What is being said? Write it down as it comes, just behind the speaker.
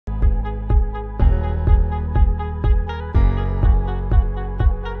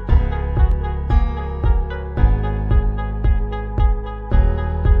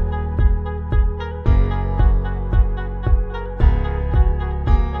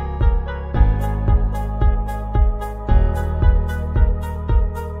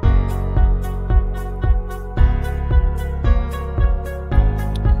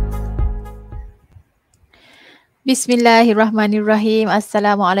Bismillahirrahmanirrahim.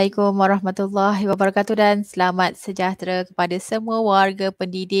 Assalamualaikum warahmatullahi wabarakatuh dan selamat sejahtera kepada semua warga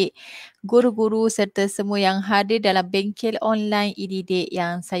pendidik, guru-guru serta semua yang hadir dalam bengkel online e-didik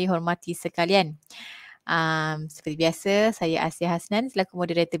yang saya hormati sekalian. Seperti biasa, saya Asya Hasnan selaku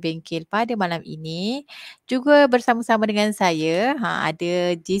moderator bengkel pada malam ini. Juga bersama-sama dengan saya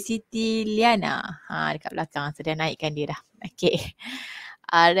ada JCT Liana dekat belakang. Saya dah naikkan dia dah. Okey.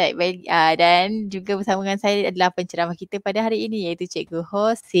 Alright, baik. Dan juga bersama dengan saya adalah penceramah kita pada hari ini iaitu Cikgu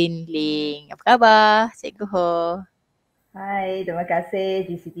Ho Sin Ling. Apa khabar Cikgu Ho? Hai, terima kasih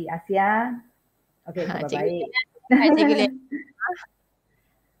GCT Asia. Okey, khabar Cikgu baik. Liana. Cikgu Liana.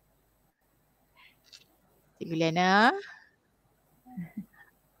 Cikgu Liana.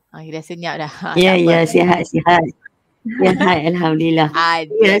 Dah senyap dah. Ya, sihat. Ya, hai, Alhamdulillah.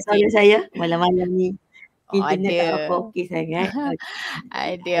 Ya, suara saya malam-malam ni. Internet tak apa okey sangat.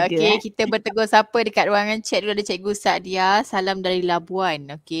 Ada. Okey, kita bertegur sapa dekat ruangan chat dulu. Ada Cikgu Sadia, salam dari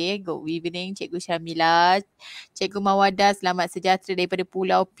Labuan. Okey, good evening Cikgu Syamila. Cikgu Mawadah, selamat sejahtera daripada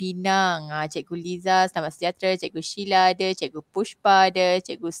Pulau Pinang. Cikgu Liza, selamat sejahtera. Cikgu Sheila ada, Cikgu Pushpa ada,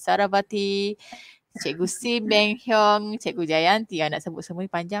 Cikgu Saravati, Cikgu Sim Beng Hyong, Cikgu Jayanti. Nak sebut semua ni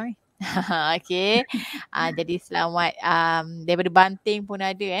panjang ni. Okey. Jadi selamat daripada Banting pun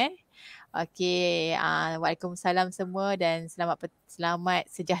ada Okey, waalaikumsalam semua dan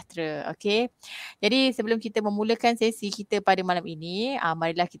selamat sejahtera. Okey. Jadi sebelum kita memulakan sesi kita pada malam ini,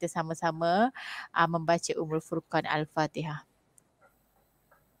 marilah kita sama-sama membaca Ummul Furqan Al-Fatihah.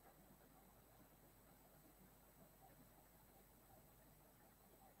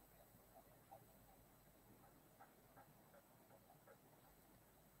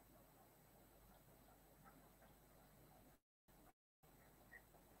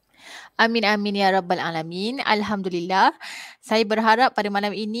 Amin amin ya rabbal alamin. Alhamdulillah. Saya berharap pada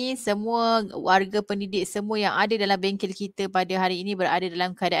malam ini semua warga pendidik semua yang ada dalam bengkel kita pada hari ini berada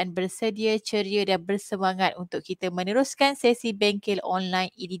dalam keadaan bersedia, ceria dan bersemangat untuk kita meneruskan sesi bengkel online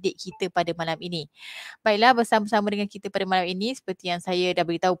e-didik kita pada malam ini. Baiklah, bersama-sama dengan kita pada malam ini seperti yang saya dah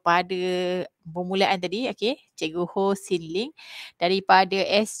beritahu pada permulaan tadi, okey, Cikgu Ho Sin Ling daripada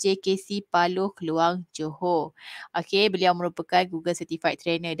SJKC Paloh Keluang Johor. Okey, beliau merupakan Google Certified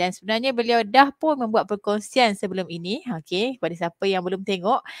Trainer dan sebenarnya beliau dah pun membuat perkongsian sebelum ini. Okey, kepada siapa yang belum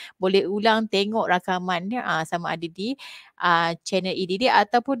tengok, boleh ulang tengok rakaman dia sama ada di channel e-didik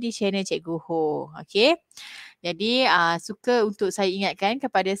ataupun di channel Cikgu Ho. Okey. Jadi suka untuk saya ingatkan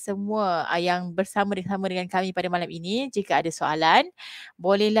kepada semua yang bersama dengan kami pada malam ini, jika ada soalan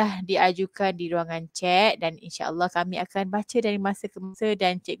bolehlah diajukan di ruangan chat dan insya-Allah kami akan baca dari masa ke masa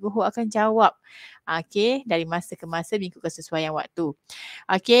dan Cikgu Ho akan jawab. Okey, dari masa ke masa mengikut kesesuaian waktu.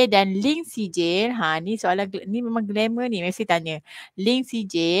 Okey, dan link sijil, ni soalan ni memang glamour ni, mesti tanya. Link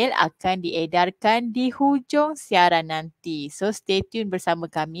sijil akan diedarkan di hujung siaran nanti. So stay tune bersama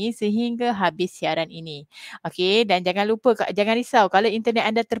kami sehingga habis siaran ini. Okey, dan jangan lupa, jangan risau kalau internet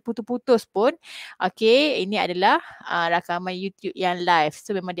anda terputus-putus pun. Okey, ini adalah rakaman YouTube yang live.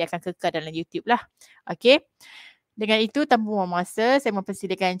 So memang dia akan kekal dalam YouTube lah. Okey. Dengan itu, tanpa buang masa, saya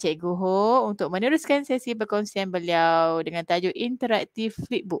mempersilakan Cikgu Ho untuk meneruskan sesi perkongsian beliau dengan tajuk interaktif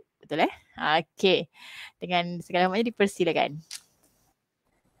Flipbook. Betul Okey. Dengan segala macamnya dipersilakan.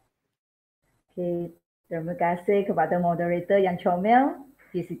 Okey, terima kasih kepada moderator yang comel,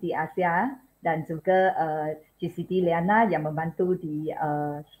 GCT Asia dan juga GCT Liana yang membantu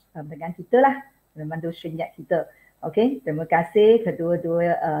dengan kita lah, membantu streamyard kita. Okey, terima kasih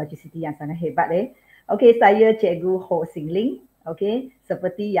kedua-dua GCT yang sangat hebat Okey, saya Cikgu Ho Sin Ling. Okey,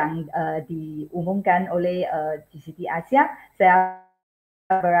 seperti yang diumumkan oleh GCT Asia, saya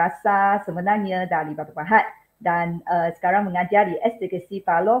berasal sebenarnya dari Batu Pahat dan sekarang mengajar di SJKC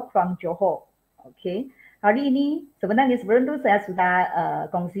Paloh Keluang Johor. Okey, hari ini sebenarnya sebelum tu saya sudah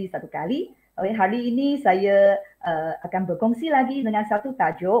kongsi satu kali. Okey, hari ini saya akan berkongsi lagi dengan satu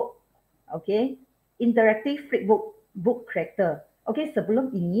tajuk. Okey, interaktif Flipbook book character. Okey,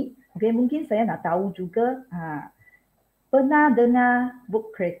 sebelum ini, mungkin saya nak tahu juga pernah dengar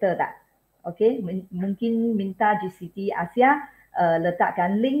book character tak? Okey, mungkin minta GCT Asia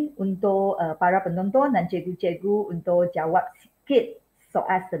letakkan link untuk para penonton dan cikgu-cikgu untuk jawab sikit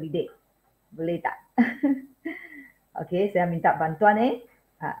soal selidik. Boleh tak? Okey, saya minta bantuan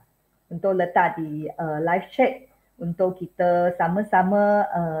untuk letak di live chat untuk kita sama-sama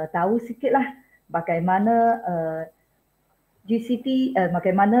tahu sikitlah bagaimana GCT,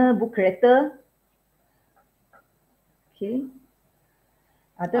 bagaimana book character. Okey.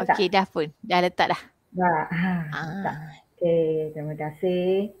 Ada tak? Okey, dah pun. Dah letak dah. Dah. Letak. Okey, terima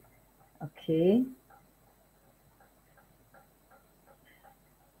kasih. Okey.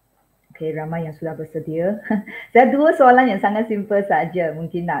 Okey, ramai yang sudah bersedia. Saya dua soalan yang sangat simple saja.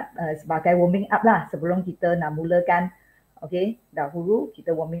 Mungkin nak sebagai warming up lah sebelum kita nak mulakan. Okey, dahulu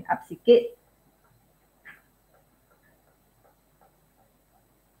kita warming up sikit.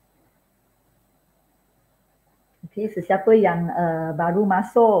 Okey, sesiapa yang baru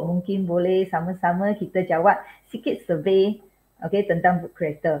masuk mungkin boleh sama-sama kita jawab sikit survey tentang book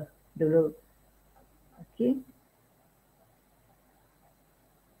creator dulu. Okey.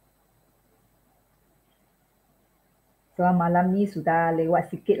 So malam ni sudah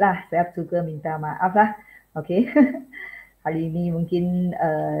lewat sikit lah. Saya juga minta maaf lah. Okey. Hari ini mungkin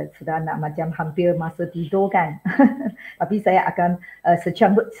sudah nak macam hampir masa tidur kan. Tapi saya akan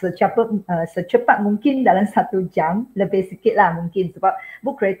secepat mungkin dalam 1 jam, lebih sikit lah mungkin. Sebab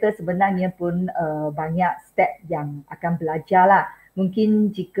book creator sebenarnya pun banyak step yang akan belajar lah.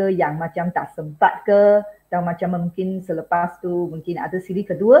 Mungkin jika yang macam tak sempat ke, atau macam mungkin selepas tu mungkin ada siri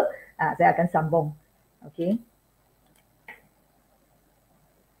kedua, saya akan sambung. Okey.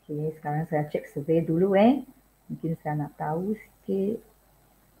 Okey, sekarang saya cek survey dulu Mungkin saya nak tahu sikit.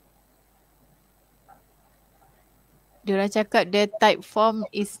 Diorang cakap the type form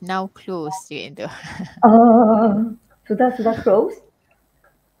is now closed je tu. Sudah close?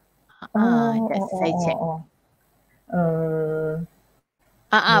 Saya check.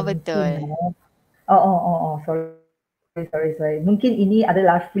 Betul. Sorry. Mungkin ini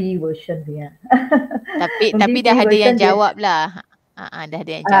adalah free version dia. Tapi dah ada yang jawab lah. Dah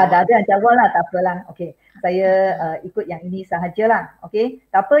ada yang jawab. Dah ada yang jawab lah, tak apalah. Okey, saya ikut yang ini sahajalah. Okey,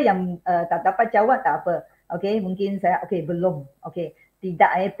 tak apa yang tak dapat jawab tak apa. Okey, mungkin saya belum. Okey,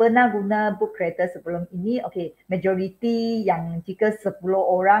 tidak pernah guna book creator sebelum ini. Okey, majority yang jika 10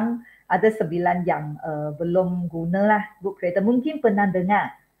 orang ada 9 yang belum guna lah book creator. Mungkin pernah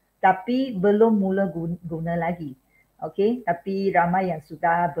dengar tapi belum mula guna lagi. Okey, tapi ramai yang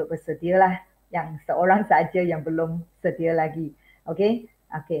sudah bersedia lah. Yang seorang saja yang belum sedia lagi. Okey,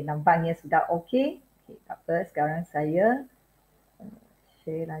 nampaknya sudah okey. Okey, tak apa. Sekarang saya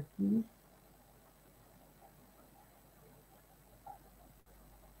share lagi.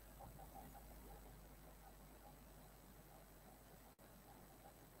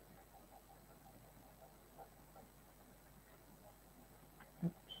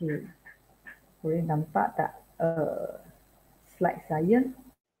 Okey, boleh nampak tak slide saya?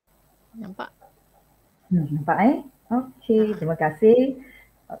 Nampak? Nampak Okey, terima kasih.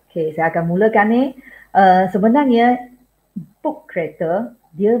 Okey, saya akan mulakan sebenarnya book creator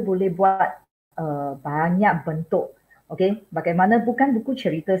dia boleh buat banyak bentuk. Okey, bagaimana bukan buku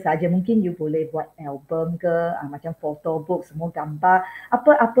cerita saja, mungkin you boleh buat album ke, macam photo book, semua gambar,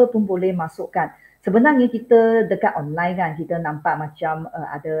 apa-apa pun boleh masukkan. Sebenarnya kita dekat online kan, kita nampak macam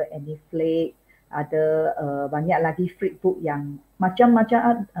ada Anyflix, ada banyak lagi Flipbook yang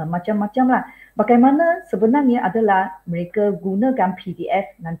macam-macam lah. Bagaimana sebenarnya adalah mereka gunakan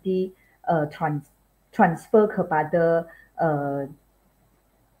PDF nanti transfer kepada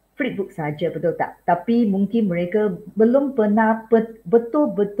Flipbook saja, betul tak? Tapi mungkin mereka belum pernah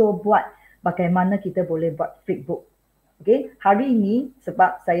betul-betul buat bagaimana kita boleh buat Flipbook. Okay, hari ini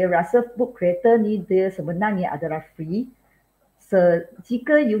sebab saya rasa book creator ni dia sebenarnya adalah free.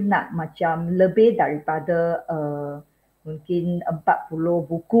 Jika you nak macam lebih daripada mungkin 40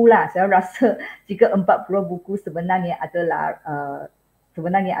 buku lah, saya rasa jika 40 buku sebenarnya adalah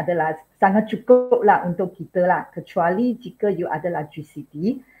sangat cukup lah untuk kita lah. Kecuali jika you adalah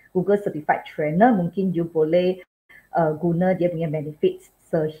GCT, Google Certified Trainer, mungkin you boleh guna dia punya benefits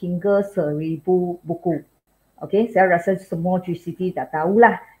sehingga 1000 buku. Okay, saya rasa semua GCT dah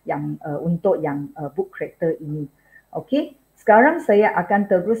tahulah yang untuk yang book creator ini. Okay, sekarang saya akan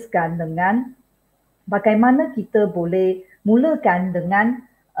teruskan dengan bagaimana kita boleh mulakan dengan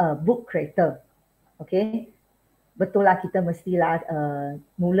book creator. Okay, betul lah kita mestilah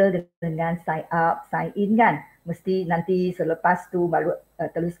mula dengan sign up, sign in kan. Mesti nanti selepas tu baru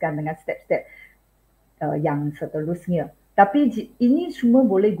teruskan dengan step-step yang seterusnya. Tapi ini semua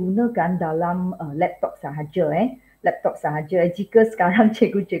boleh gunakan dalam laptop sahaja laptop sahaja. Jika sekarang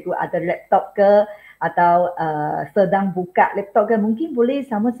cikgu-cikgu ada laptop ke atau sedang buka laptop ke, mungkin boleh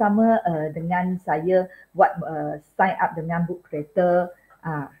sama-sama dengan saya buat sign up dengan book creator.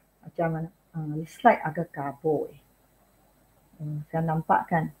 Macam mana? Slide agak kabur. Saya nampak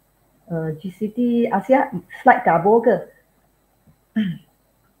kan. GCT Asia slide kabur ke?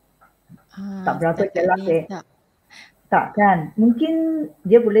 Tak berapa jelas Tak kan? Mungkin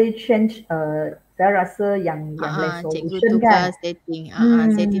dia boleh change, saya rasa yang lain solution cikgu tukar kan. setting.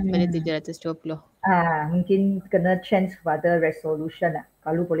 Setting pada 720. Mungkin kena change kepada resolution lah.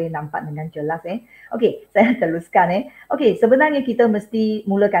 Kalau boleh nampak dengan jelas Okey, saya teruskan Okey, sebenarnya kita mesti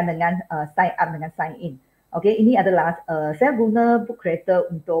mulakan dengan sign up dengan sign in. Okey, ini adalah saya guna book creator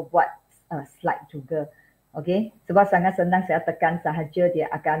untuk buat slide juga. Okey, sebab sangat senang, saya tekan sahaja dia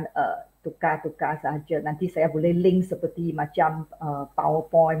akan tukar-tukar sahaja. Nanti saya boleh link seperti macam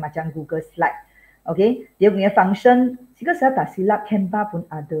PowerPoint, macam Google Slide. Okey, dia punya function, jika saya tak silap Canva pun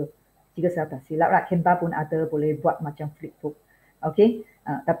ada. Jika saya tak silap lah, Canva pun ada, boleh buat macam Flipbook. Okey,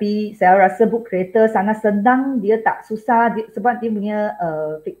 tapi saya rasa book creator sangat senang, dia tak susah sebab dia punya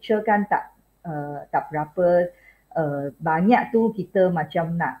picture kan tak berapa banyak tu kita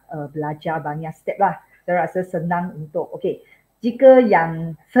macam nak belajar banyak step lah. Saya rasa senang untuk, okey, jika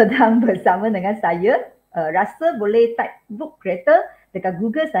yang sedang bersama dengan saya, rasa boleh type book creator dekat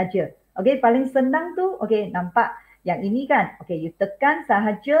Google saja. Okey, paling senang tu, okey, nampak yang ini kan. Okey, you tekan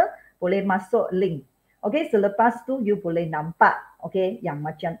sahaja, boleh masuk link. Okey, selepas tu you boleh nampak, okey, yang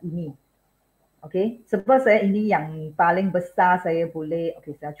macam ini. Okey, sebab saya ini yang paling besar, saya boleh,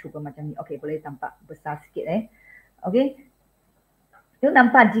 okey, saya cuba macam ni. Okey, boleh tampak besar sikit Okey, you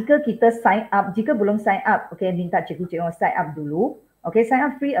nampak jika kita sign up, jika belum sign up, okey, minta cikgu-cikgu sign up dulu. Okey, sign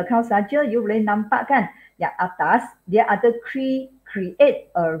up free account saja, you boleh nampak kan yang atas dia ada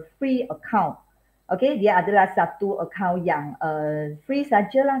create a free account. Okey, dia adalah satu account yang free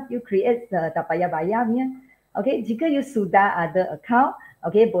sajalah, you create, tak payah bayar punya. Okey, jika you sudah ada account,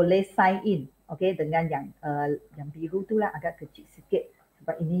 okey, boleh sign in. Okey, dengan yang biru tu lah, agak kecil sikit.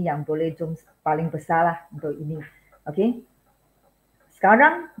 Sebab ini yang boleh zoom paling besar lah untuk ini. Okey,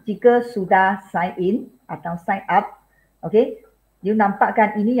 sekarang jika sudah sign in atau sign up, okey, you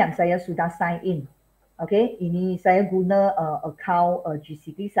nampakkan ini yang saya sudah sign in. Okey, ini saya guna account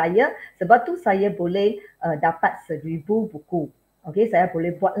GCP saya, sebab tu saya boleh dapat 1000 buku. Okey, saya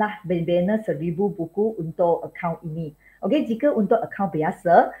boleh buatlah banner 1000 buku untuk account ini. Okey, jika untuk account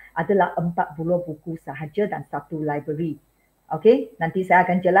biasa adalah 40 buku sahaja dan satu library. Okey, nanti saya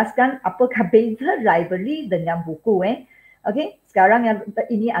akan jelaskan apakah beza library dengan buku Okey, sekarang yang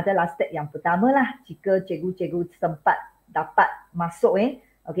ini adalah step yang pertama lah. Jika cikgu-cikgu sempat dapat masuk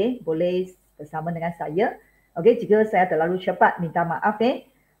okey, boleh bersama dengan saya. Okey, jika saya terlalu cepat, minta maaf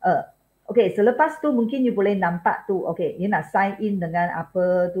okey, selepas tu mungkin you boleh nampak tu, okey, you nak sign in dengan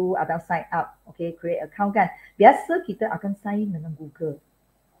apa tu atau sign up, okey, create account kan. Biasa kita akan sign in dengan Google.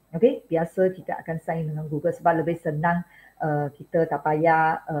 Okey, biasa kita akan sign in dengan Google sebab lebih senang, kita tak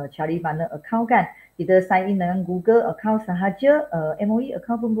payah cari mana account kan. Kita sign in dengan Google account sahaja, MOE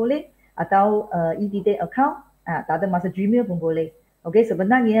account pun boleh atau e-didik account, tak ada masa Gmail pun boleh. Okey,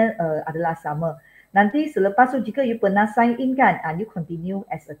 sebenarnya adalah sama. Nanti selepas tu jika you pernah sign in kan, you continue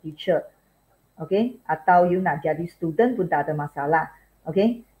as a teacher. Okey, atau you nak jadi student pun tak ada masalah.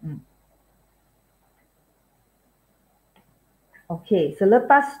 Okey. Okey,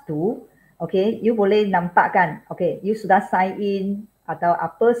 selepas tu, okey, you boleh nampak kan, okey, you sudah sign in atau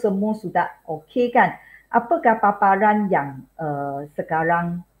apa semua sudah okey kan. Apakah paparan yang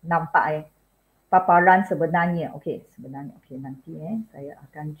sekarang nampak paparan sebenarnya. Okey, sebenarnya okey, nanti saya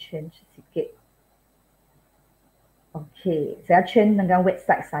akan change sikit. Okey, saya change dengan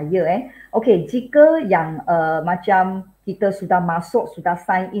website saya Okey, jika yang macam kita sudah masuk, sudah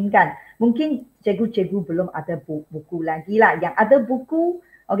sign in kan, mungkin cikgu-cikgu belum ada buku lagi lah. Yang ada buku,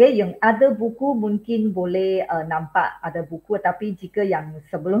 okey, yang ada buku mungkin boleh nampak ada buku, tapi jika yang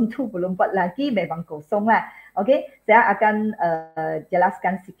sebelum tu belum buat lagi, memang kosong lah. Okey, saya akan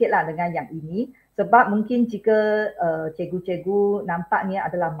jelaskan sikit lah dengan yang ini. Sebab mungkin jika cikgu-cikgu nampaknya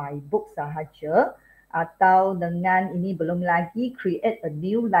adalah my book sahaja atau dengan ini belum lagi create a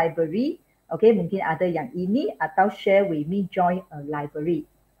new library. Okay, mungkin ada yang ini atau share with me join a library.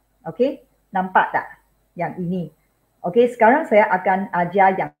 Okay, nampak tak yang ini? Okay, sekarang saya akan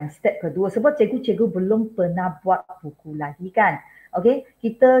ajar yang step kedua sebab cikgu-cikgu belum pernah buat buku lagi kan. Okay,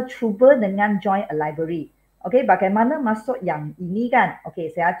 kita cuba dengan join a library. Okay, bagaimana masuk yang ini kan? Okay,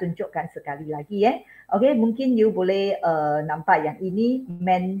 saya tunjukkan sekali lagi Okay, mungkin you boleh nampak yang ini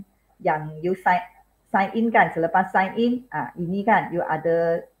main yang you sign in kan. Selepas sign in, ini kan you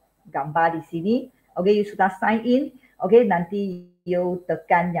ada gambar di sini. Okay, you sudah sign in. Okay, nanti you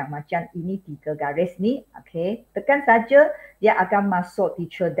tekan yang macam ini 3 garis ni. Okay, tekan saja dia akan masuk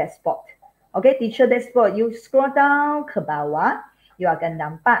teacher dashboard. Okay, teacher dashboard, you scroll down ke bawah, you akan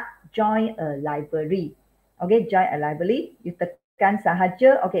nampak join a library. Okay, join a library, you tekan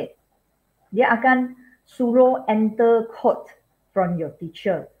sahaja, okay. Dia akan suruh enter code from your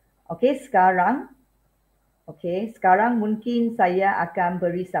teacher. Okay, sekarang mungkin saya akan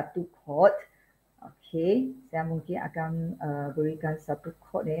beri satu code. Okay, saya mungkin akan berikan satu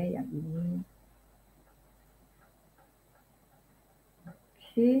code yang ini.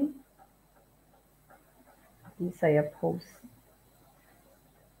 Okey. Nanti saya post.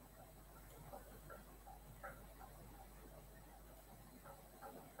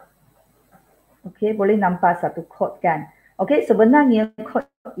 Okey, boleh nampak satu kod kan. Okey, sebenarnya kod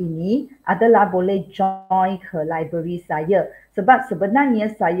ini adalah boleh join ke library saya. Sebab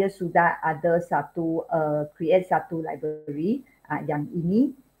sebenarnya saya sudah ada satu, create satu library yang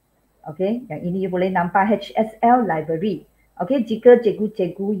ini. Okey, yang ini you boleh nampak HSL library. Okey, jika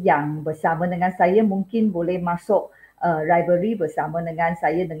cikgu-cikgu yang bersama dengan saya mungkin boleh masuk library bersama dengan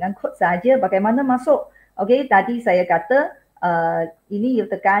saya dengan kod saja. Bagaimana masuk? Okey, tadi saya kata ini you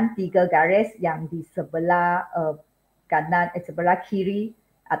tekan 3 garis yang di sebelah kanan, sebelah kiri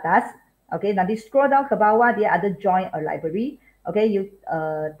atas. Okey, nanti scroll down ke bawah dia ada join a library. Okey, you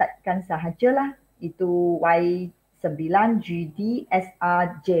tekan sahajalah itu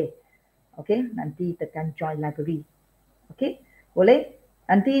Y9GDSRJ. Okey, nanti tekan join library. Okey, boleh?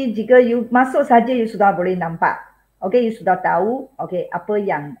 Nanti jika you masuk saja you sudah boleh nampak. Okey, you sudah tahu okey apa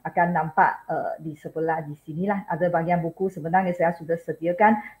yang akan nampak di sebelah di sinilah. Ada bahagian buku sebenarnya saya sudah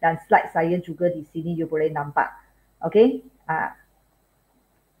sediakan dan slide saya juga di sini you boleh nampak. Okey.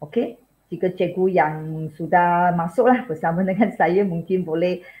 Okey, jika cikgu yang sudah masuklah bersama dengan saya mungkin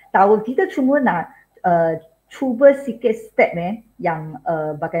boleh tahu kita cuma nak cuba sikit step yang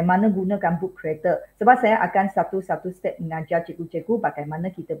bagaimana gunakan book creator. Sebab saya akan satu-satu step mengajar cikgu-cikgu bagaimana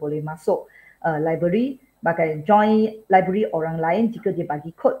kita boleh masuk library, bagaimana join library orang lain. Jika dia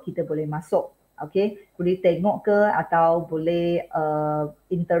bagi kod kita boleh masuk. Okey, boleh tengok ke atau boleh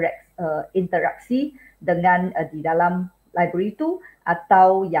interaksi dengan di dalam library itu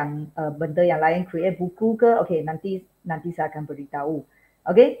atau yang benda yang lain, create buku ke. Okey, nanti saya akan beritahu.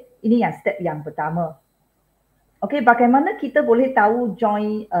 Okey, ini yang step yang pertama. Okey, bagaimana kita boleh tahu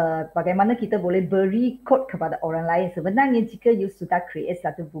join, bagaimana kita boleh beri kod kepada orang lain. Sebenarnya jika you sudah create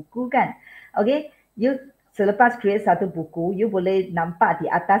satu buku kan. Okey, you selepas create satu buku, you boleh nampak di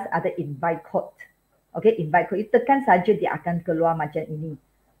atas ada invite code. Okey, invite code, you tekan saja dia akan keluar macam ini.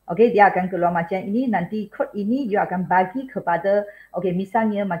 Okey, dia akan keluar macam ini. Nanti kod ini you akan bagi kepada, okey,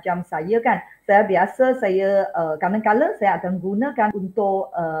 misalnya macam saya kan. Saya biasa, kadang-kadang saya akan gunakan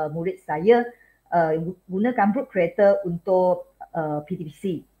untuk murid saya. Gunakan book creator untuk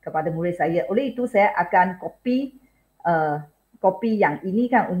PTPC kepada murid saya. Oleh itu saya akan copy yang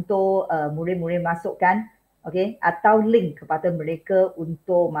ini kan untuk murid-murid masukkan, okey, atau link kepada mereka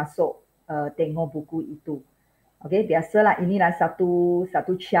untuk masuk tengok buku itu. Okey, biasalah inilah satu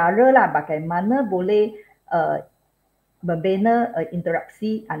cara lah bagaimana boleh membina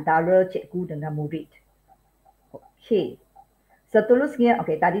interaksi antara cikgu dengan murid. Okey. Seterusnya,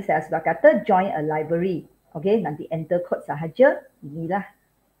 okey, tadi saya sudah kata join a library. Okey, nanti enter code sahaja. Inilah.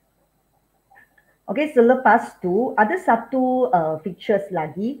 Okey, selepas tu ada satu features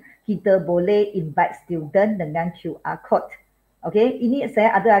lagi. Kita boleh invite student dengan QR code. Okey, ini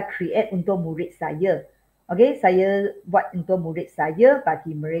saya ada create untuk murid saya. Okey, saya buat untuk murid saya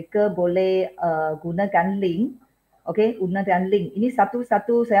bagi mereka boleh gunakan link. Okey, gunakan link. Ini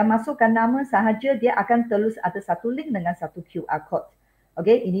satu-satu saya masukkan nama sahaja, dia akan terus ada satu link dengan satu QR code.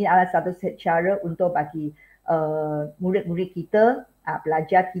 Okey, ini adalah satu cara untuk bagi murid-murid kita,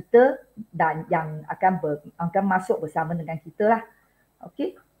 pelajar kita dan yang akan masuk bersama dengan kita lah.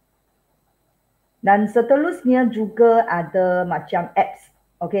 Okey. Dan seterusnya juga ada macam apps.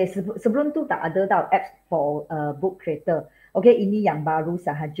 Okey, sebelum tu tak ada tau apps for book creator. Okey, ini yang baru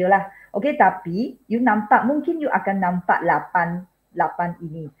sahajalah. Okey, tapi you nampak, mungkin you akan nampak 8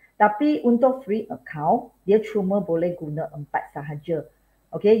 ini. Tapi untuk free account, dia cuma boleh guna 4 sahaja.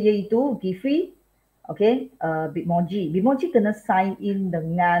 Okey, iaitu Giphy, okey, Bitmoji. Bitmoji kena sign in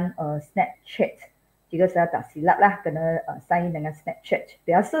dengan Snapchat. Jika saya tak silap lah, kena sign in dengan Snapchat.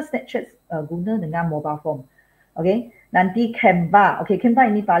 Biasa Snapchat guna dengan mobile phone. Okey, nanti Canva. Okey, Canva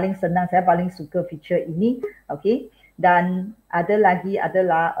ini paling senang. Saya paling suka feature ini. Okey. Dan ada lagi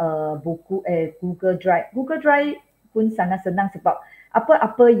adalah buku Google Drive. Google Drive pun sangat senang sebab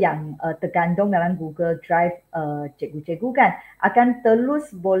apa-apa yang terkandung dalam Google Drive cikgu-cikgu kan akan terus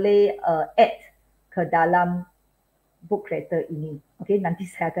boleh add ke dalam book creator ini. Okey, nanti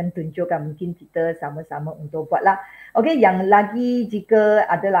saya akan tunjukkan, mungkin kita sama-sama untuk buatlah. Okey, yang lagi jika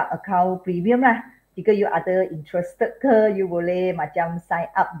adalah account premium lah. Jika you ada interested ke, you boleh macam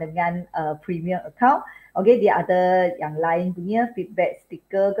sign up dengan premium account. Okey, dia ada yang lain punya feedback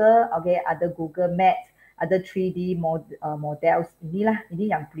sticker ke, okey, ada Google Maps, ada 3D models. Inilah,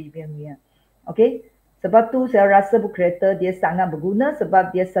 ini yang premiumnya. Okey, sebab tu saya rasa book creator dia sangat berguna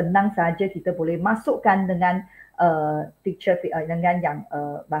sebab dia senang saja kita boleh masukkan dengan picture dengan yang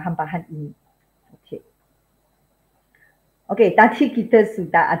bahan-bahan ini. Okey. Okey, tadi kita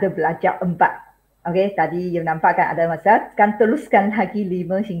sudah ada belajar 4. Okey, tadi you nampak kan ada masa, kan teruskan lagi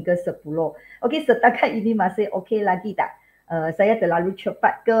 5 hingga 10. Okey, setakat ini masih okey lagi tak? Saya terlalu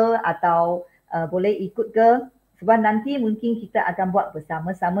cepat ke atau boleh ikut ke? Sebab nanti mungkin kita akan buat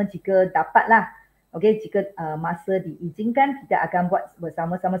bersama-sama jika dapat lah. Okey, jika masa diizinkan kita akan buat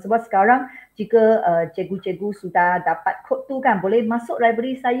bersama-sama. Sebab sekarang jika cikgu-cikgu sudah dapat kod tu kan, boleh masuk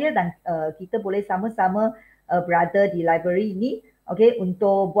library saya dan kita boleh sama-sama berada di library ini, okay,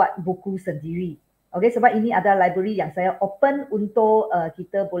 untuk buat buku sendiri. Okay, sebab ini adalah library yang saya open untuk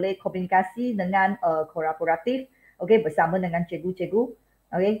kita boleh komunikasi dengan kolaboratif, okay, bersama dengan cikgu-cikgu.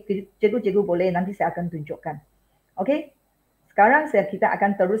 Okay, cikgu-cikgu boleh, nanti saya akan tunjukkan. Okay, sekarang kita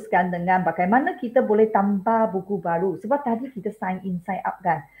akan teruskan dengan bagaimana kita boleh tambah buku baru. Sebab tadi kita sign in, sign up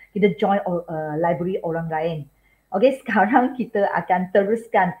kan. Kita join library orang lain. Okay, sekarang kita akan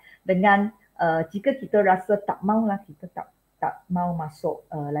teruskan dengan jika kita rasa tak maulah, kita tak mau masuk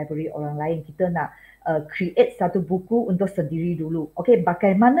library orang lain, kita nak create satu buku untuk sendiri dulu. Okay,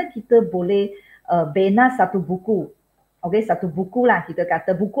 bagaimana kita boleh bina satu buku? Okay, satu buku lah, kita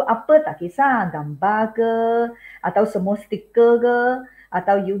kata buku apa tak kisah, gambar ke, atau semua stiker ke,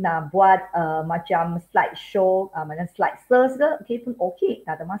 atau you nak buat macam slideshow, macam slideshows ke, okay pun okay,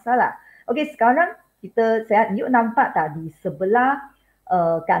 tak ada masalah. Okay, sekarang you nampak tak di sebelah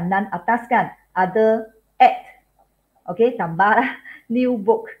kanan atas kan, ada add. Okay, tambahlah new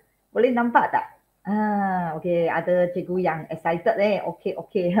book. Boleh nampak tak? Okay, ada cikgu yang excited Okay.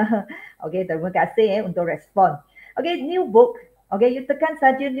 Okay, terima kasih untuk respon. Okay, new book. Okay, you tekan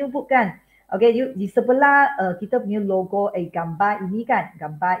saja new book kan. Okay, you di sebelah kita punya logo gambar ini kan.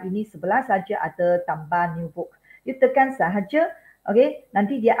 Gambar ini sebelah saja ada tambah new book. You tekan sahaja. Okay,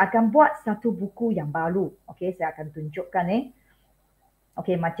 nanti dia akan buat satu buku yang baru. Okay, saya akan tunjukkan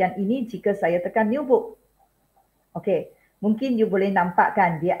Okay, macam ini jika saya tekan new book. Okay, mungkin you boleh nampak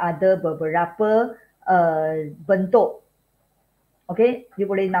kan dia ada beberapa bentuk. Okay, you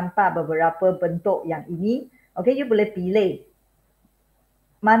boleh nampak beberapa bentuk yang ini. Okay, you boleh pilih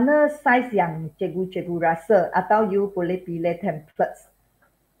mana saiz yang cikgu-cikgu rasa atau you boleh pilih templates.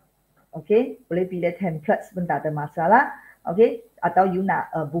 Okay, boleh pilih templates pun tak ada masalah. Okay, atau you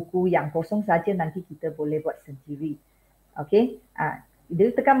nak buku yang kosong saja, nanti kita boleh buat sendiri. Okay, dia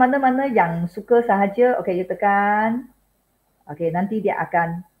tekan mana-mana yang suka sahaja. Okay, you tekan. Okay, nanti dia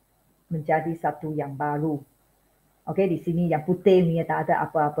akan menjadi satu yang baru. Okay, di sini yang putih punya, tak ada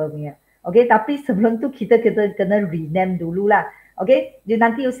apa-apa punya. Okay, tapi sebelum tu kita kena rename dululah. Okay,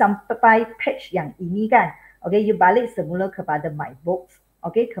 nanti you sampai page yang ini kan. Okay, you balik semula kepada my books.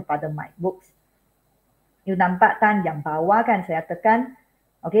 Okay, kepada my books. You nampak kan yang bawah kan saya tekan.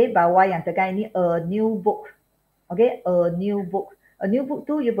 Okay, bawah yang tekan ini a new book. Okay, a new book. A new book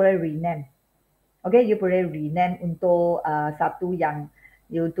tu you boleh rename. Okay, you boleh rename untuk satu yang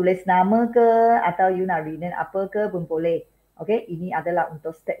you tulis nama ke atau you nak rename apa ke pun boleh. Okay, ini adalah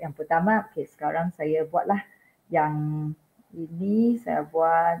untuk step yang pertama. Okay, sekarang saya buatlah yang ini, saya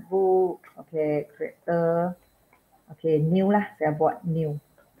buat book. Okay, character. Okay, new lah, saya buat new.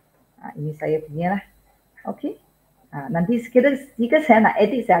 Ini saya punya lah. Okay, nanti jika saya nak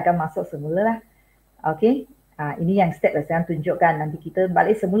edit, saya akan masuk semula lah. Okay, ini yang step yang saya tunjukkan. Nanti kita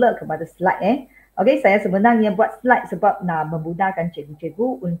balik semula kepada slide Okay, saya sebenarnya buat slide sebab nak memudahkan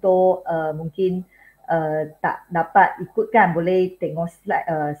cikgu-cikgu untuk mungkin tak dapat ikutkan, boleh tengok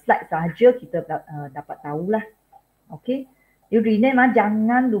slide sahaja, kita dapat tahulah. Okay, you rename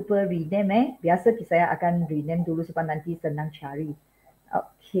jangan lupa rename biasa saya akan rename dulu sebab nanti senang cari.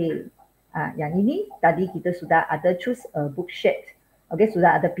 Okay, yang ini tadi kita sudah ada choose book shape. Okay,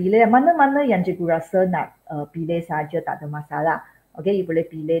 sudah ada pilih mana-mana yang cikgu rasa nak pilih saja, tak ada masalah. Okay, you boleh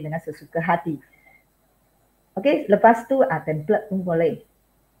pilih dengan sesuka hati. Okay, lepas tu template pun boleh.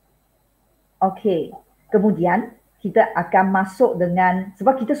 Okay, kemudian kita akan masuk dengan,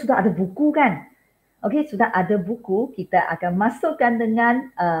 sebab kita sudah ada buku kan. Okay, sudah ada buku, kita akan masukkan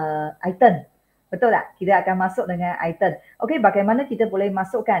dengan item. Betul tak? Kita akan masuk dengan item. Okay, bagaimana kita boleh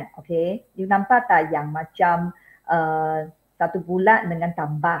masukkan? Okay, you nampak tak yang macam satu bulat dengan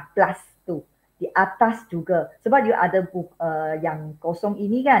tambah plus tu. Di atas juga. Sebab you ada yang kosong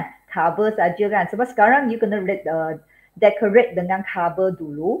ini kan, cover saja kan. Sebab sekarang you kena decorate dengan cover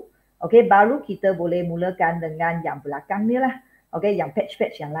dulu. Okay, baru kita boleh mulakan dengan yang belakang ni lah. Okay, yang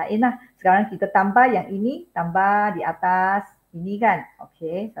patch-patch yang lain lah. Sekarang kita tambah yang ini, tambah di atas ini kan.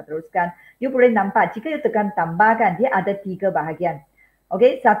 Okay, saya teruskan. You boleh nampak, jika you tekan tambah kan, dia ada 3 bahagian.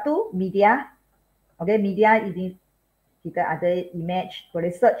 Okay, satu media. Okay, media ini kita ada image, boleh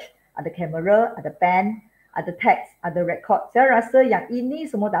search. Ada kamera, ada pen. ada teks, ada record. Saya rasa yang ini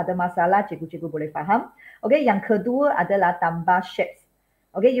semua tak ada masalah, cikgu-cikgu boleh faham. Okey, yang kedua adalah tambah shapes.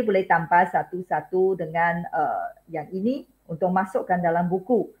 Okey, you boleh tambah satu-satu dengan yang ini untuk masukkan dalam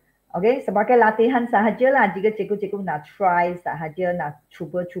buku. Okey, sebagai latihan sahajalah, jika cikgu-cikgu nak try sahaja, nak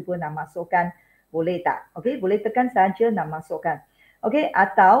cuba-cuba nak masukkan, boleh tak? Okey, boleh tekan sahaja nak masukkan. Okey,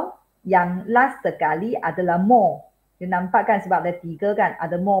 atau yang last sekali adalah more. You nampak kan sebab ada 3 kan,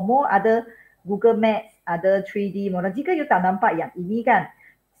 ada more ada Google Maps, ada 3D model. Jika you tak nampak yang ini kan,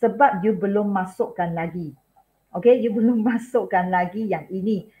 sebab you belum masukkan lagi. Okay, you belum masukkan lagi yang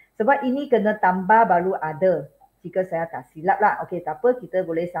ini. Sebab ini kena tambah baru ada. Jika saya tak silap lah. Okay, tak apa, kita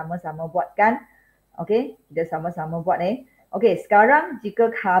boleh sama-sama buatkan. Okay, kita sama-sama buat Okay, sekarang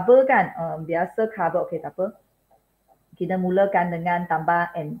jika cover kan, biasa cover, okay tak apa. Kita mulakan dengan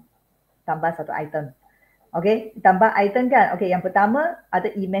tambah satu item. Okay, tambah item kan. Okay, yang pertama ada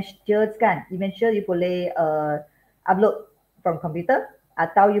images kan. Images you boleh upload from computer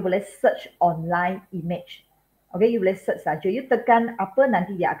atau you boleh search online image. Okay, you boleh search saja. You tekan apa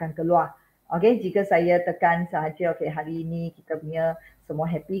nanti dia akan keluar. Okay, jika saya tekan sahaja, okay hari ini kita punya semua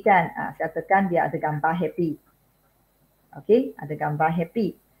happy kan. Saya tekan dia ada gambar happy. Okay, ada gambar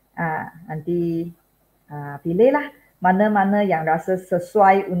happy. Nanti pilihlah mana-mana yang rasa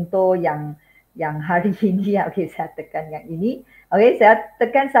sesuai untuk yang hari ini. Okay, saya tekan yang ini. Okay, saya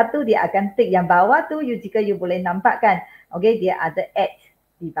tekan satu, dia akan tick yang bawah tu. Jika you boleh nampak kan. Okay, dia ada add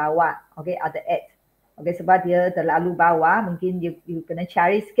di bawah. Okay, ada add. Okay, sebab dia terlalu bawah, mungkin you kena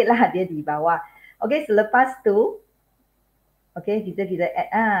cari sikit lah dia di bawah. Okay, selepas tu, okay, kita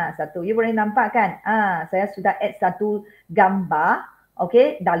add satu. You boleh nampak kan. Saya sudah add satu gambar.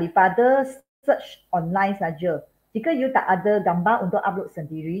 Okay, daripada search online saja. Jika you tak ada gambar untuk upload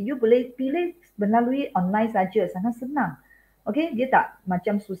sendiri, you boleh pilih melalui online saja, sangat senang. Okay, dia tak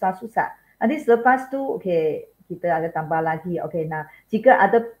macam susah-susah. Nanti selepas tu, okay, kita ada tambah lagi. Okay, nah, jika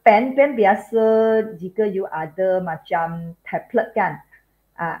ada pen biasa, jika you ada macam tablet kan,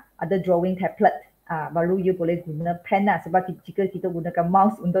 ada drawing tablet, baru you boleh guna pen lah. Sebab jika kita gunakan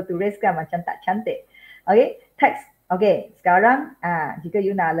mouse untuk tulis kan, macam tak cantik. Okay, teks. Okay, sekarang jika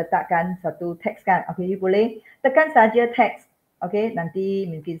you nak letakkan satu teks kan, okay, you boleh tekan saja teks. Okay, nanti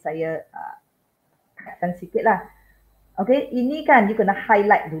mungkin saya tekan sikit lah. Okay, ini kan you kena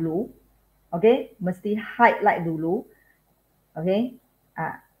highlight dulu. Okay, mesti highlight dulu. Okay,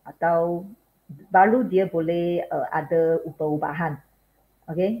 atau baru dia boleh ada perubahan.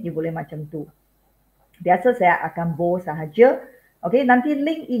 Okay, you boleh macam tu. Biasa saya akan bold sahaja. Okay, nanti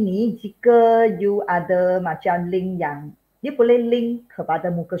link ini jika you ada macam link yang dia boleh link kepada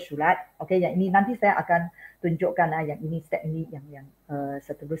muka surat. Okay, yang ini nanti saya akan tunjukkan yang ini step ini yang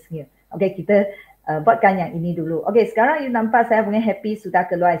seterusnya. Okay, kita buatkan yang ini dulu. Okay, sekarang you nampak saya punya happy sudah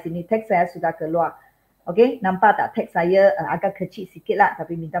keluar di sini. Teks saya sudah keluar. Okay, nampak tak teks saya agak kecil sikit lah,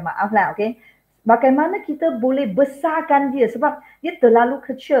 tapi minta maaf lah. Okay, bagaimana kita boleh besarkan dia sebab dia terlalu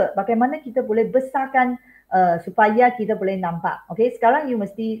kecil. Bagaimana kita boleh besarkan supaya kita boleh nampak. Okay, sekarang you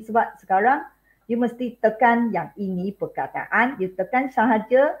mesti, sebab sekarang you mesti tekan yang ini perkataan. You tekan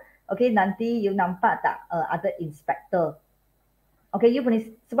sahaja. Okay, nanti you nampak tak ada inspektor. Okay, you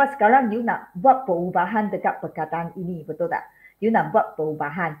boleh, sebab sekarang you nak buat perubahan dekat perkataan ini, betul tak? You nak buat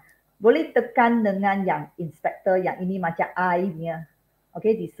perubahan. Boleh tekan dengan yang inspektor, yang ini macam I punya.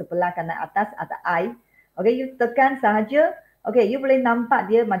 Okay, di sebelah kanan atas ada I. Okay, you tekan sahaja. Okay, you boleh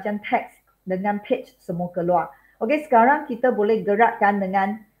nampak dia macam teks dengan page semua keluar. Okay, sekarang kita boleh gerakkan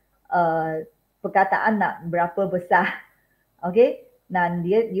dengan perkataan nak berapa besar. Okay, dan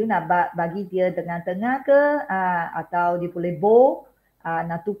you nak bagi dia tengah-tengah ke atau dia boleh bold,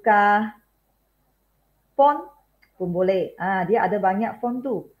 nak tukar font pun boleh. Dia ada banyak font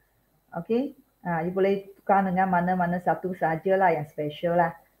tu. Okay, you boleh tukar dengan mana-mana satu sajalah yang special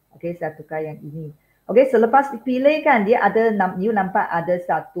lah. Okay, saya tukar yang ini. Okay, selepas pilih kan dia ada, you nampak ada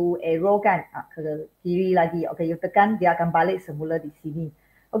satu arrow kan ke kiri lagi. Okay, you tekan dia akan balik semula di sini.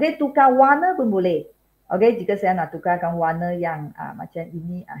 Okay, tukar warna pun boleh. Okay, jika saya nak tukarkan warna yang macam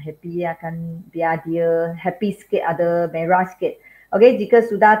ini, happy akan biar dia happy sikit, ada merah sikit. Okay, jika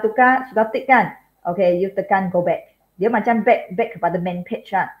sudah tukar, sudah tick kan. Okay, you tekan go back. Dia macam back kepada main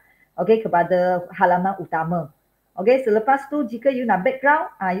page lah. Okay, kepada halaman utama. Okay, selepas tu jika you nak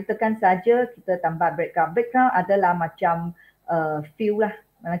background, you tekan saja, kita tambah background. Background adalah macam fill lah.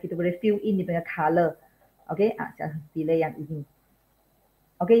 Mana kita boleh fill in dia punya colour. Okay, saya pilih yang ini.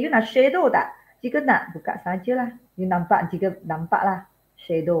 Okay, you nak shadow tak? Jika nak, buka sajalah. You nampak, jika nampak lah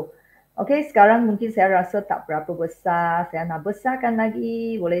shadow. Okay, sekarang mungkin saya rasa tak berapa besar. Saya nak besarkan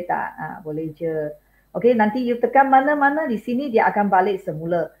lagi, boleh tak? Boleh je. Okay, nanti you tekan mana-mana di sini dia akan balik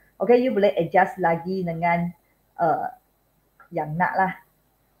semula. Okay, you boleh adjust lagi dengan yang nak lah.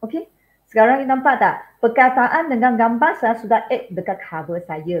 Okay, sekarang you nampak tak? Perkataan dengan gambar saya sudah add dekat cover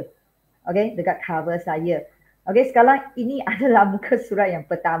saya. Okay, dekat cover saya. Okay, sekarang ini adalah muka surat yang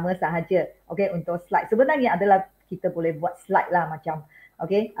pertama sahaja. Okay, untuk slide. Sebenarnya adalah kita boleh buat slide lah macam.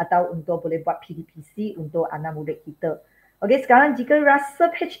 Okay, atau untuk boleh buat PDPC untuk anak murid kita. Okay, sekarang jika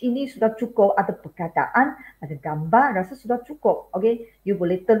rasa page ini sudah cukup, ada perkataan, ada gambar, rasa sudah cukup. Okay, you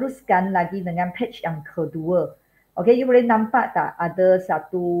boleh teruskan lagi dengan page yang kedua. Okay, you boleh nampak tak ada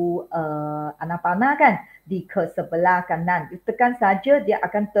satu anak panah kan di ke sebelah kanan. You tekan saja, dia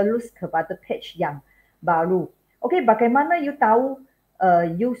akan terus kepada page yang baru. Okay, bagaimana you tahu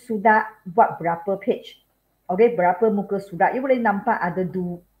you sudah buat berapa page? Okay, berapa muka surat? You boleh nampak ada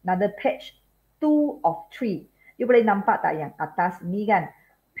page 2 of 3. You boleh nampak tak yang atas ni kan?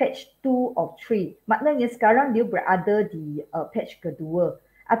 Page 2 of 3. Maknanya sekarang dia berada di page kedua.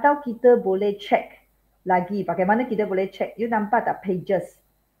 Atau kita boleh check lagi. Bagaimana kita boleh check? You nampak tak pages?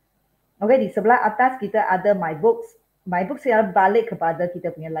 Okay, di sebelah atas kita ada my books. My books yang balik kepada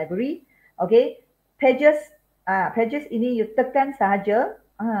kita punya library. Okay, pages. Pages ini you tekan sahaja.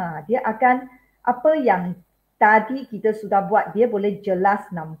 Dia akan apa yang tadi kita sudah buat, dia boleh jelas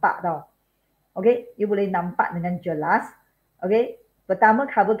nampak tau. Okay, you boleh nampak dengan jelas. Okay, pertama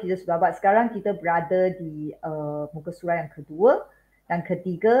cover kita sudah buat. Sekarang kita berada di muka surat yang kedua. Dan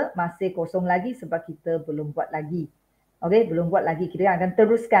ketiga masih kosong lagi sebab kita belum buat lagi. Okay, belum buat lagi. Kita akan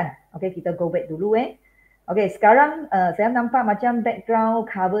teruskan. Okay, kita go back dulu Okay, sekarang saya nampak macam background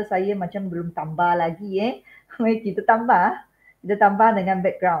cover saya macam belum tambah lagi Okay, kita tambah. Kita tambah dengan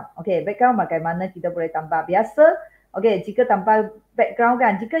background. Okay, background bagaimana kita boleh tambah? Biasa, okay, jika tambah background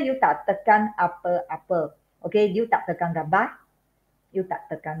kan, jika you tak tekan apa-apa. Okay, you tak tekan gambar. You tak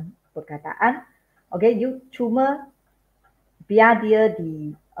tekan perkataan. Okay, you cuma biar dia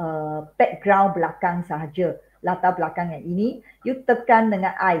di background belakang sahaja. Latar belakang yang ini, you tekan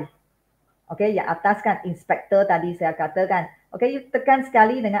dengan I. Okay, yang atas kan inspector tadi saya katakan. Okay, you tekan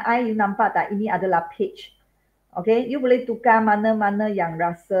sekali dengan I, you nampak tak? Ini adalah page. Okay, you boleh tukar mana-mana yang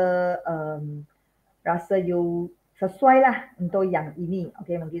rasa you sesuai lah untuk yang ini.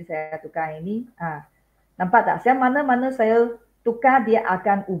 Okay, mungkin saya tukar ini. Nampak tak? Saya mana-mana saya tukar, dia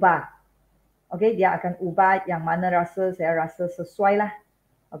akan ubah. Okay, dia akan ubah yang mana saya rasa sesuai lah.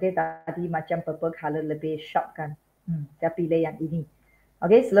 Okay, tadi macam purple color lebih sharp kan. Saya pilih yang ini.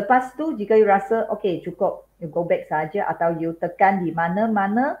 Okay, selepas tu jika you rasa okay cukup, you go back saja atau you tekan di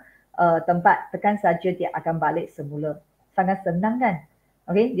mana-mana tempat, tekan saja dia akan balik semula. Sangat senang kan?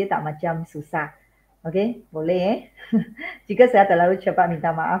 Okay, dia tak macam susah. Okay, boleh Jika saya terlalu cepat minta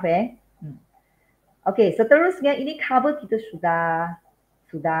maaf Okay, seterusnya ini cover kita sudah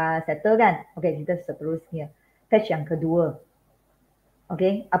settle kan? Okay, kita seterusnya page yang kedua.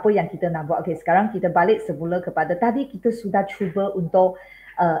 Okay, apa yang kita nak buat? Okay, sekarang kita balik semula kepada tadi kita sudah cuba untuk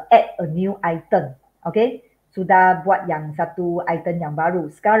add a new item. Okay, sudah buat yang satu item yang baru.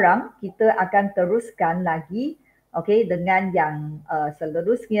 Sekarang kita akan teruskan lagi okay, dengan yang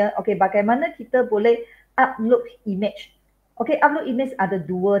seterusnya. Okay, bagaimana kita boleh upload image? Okay, upload image ada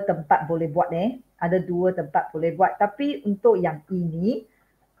dua tempat boleh buat Ada dua tempat boleh buat. Tapi untuk yang ini,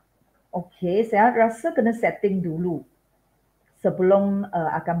 okay, saya rasa kena setting dulu sebelum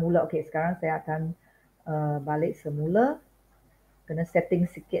akan mula. Okay, sekarang saya akan balik semula. Kena setting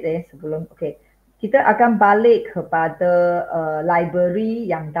sikit sebelum. Okay, kita akan balik kepada library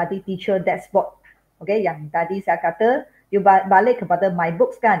yang tadi teacher dashboard. Okay, yang tadi saya kata, you balik kepada my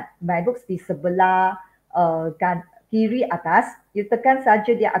books kan. My books di sebelah kiri atas. You tekan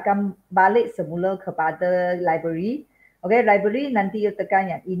saja dia akan balik semula kepada library. Okay, library nanti you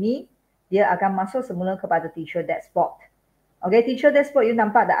tekan yang ini. Dia akan masuk semula kepada teacher dashboard. Okay, teacher dashboard you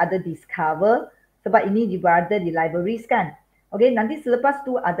nampak ada discover. Sebab ini berada di libraries kan. Okay, nanti selepas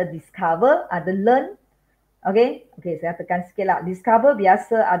tu ada discover, ada learn. Okay, saya tekan sikit lah. Discover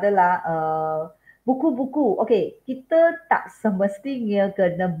biasa adalah buku-buku. Okay, kita tak semestinya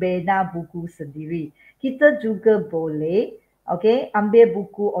kena bina buku sendiri. Kita juga boleh ambil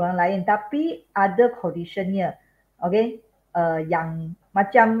buku orang lain. Tapi ada conditionnya. Okay, yang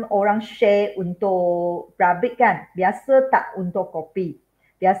macam orang share untuk public kan. Biasa tak untuk copy.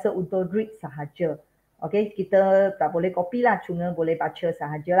 Biasa untuk read sahaja. Okay, kita tak boleh copy lah, cuma boleh baca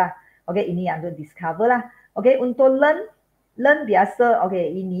sahajalah. Okay, ini yang untuk discover lah. Okay, untuk learn biasa,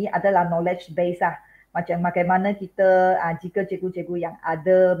 okay, ini adalah knowledge base lah. Macam bagaimana kita, jika cikgu-cikgu yang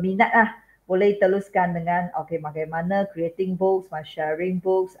ada minat lah, boleh teruskan dengan, okay, bagaimana creating books, sharing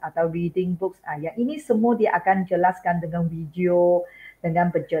books atau reading books. Yang ini semua dia akan jelaskan dengan video, dengan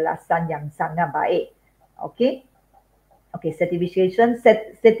penjelasan yang sangat baik. Okay. Okay, certification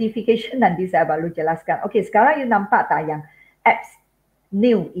nanti saya baru jelaskan. Okay, sekarang you nampak tak yang apps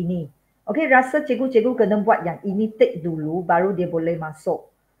new ini? Okay, rasa cikgu-cikgu kena buat yang ini tick dulu baru dia boleh masuk.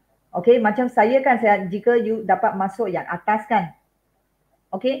 Okay, macam saya kan, jika you dapat masuk yang atas kan.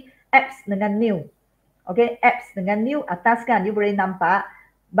 Okay, apps dengan new. Okay, apps dengan new atas kan, you boleh nampak.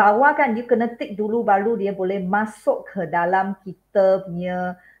 Bawah kan, you kena tick dulu baru dia boleh masuk ke dalam kita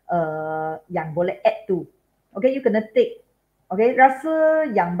punya yang boleh add tu. Okay, you kena tick. Okay, rasa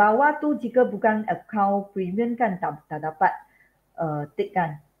yang bawah tu jika bukan account premium kan tak dapat tick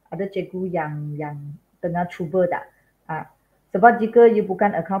kan. Ada cikgu yang tengah cuba tak? Sebab jika you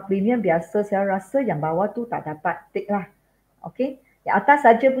bukan account premium, biasa saya rasa yang bawah tu tak dapat tick lah. Okay, yang atas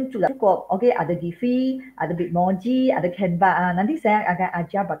saja pun cukup. Okay, ada Giphy, ada Bitmoji, ada Canva. Nanti saya akan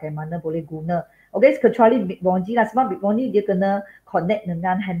ajar bagaimana boleh guna. Okay, kecuali Bitmoji lah. Sebab Bitmoji dia kena connect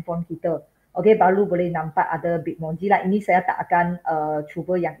dengan handphone kita. Okay, baru boleh nampak ada Bitmoji lah. Ini saya tak akan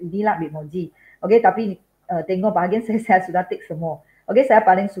cuba yang inilah Bitmoji. Okay, tapi tengok bahagian saya sudah tick semua. Okay, saya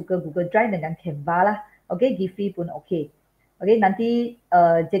paling suka Google Drive dengan Canva lah. Okay, Giphy pun okay. Okay, nanti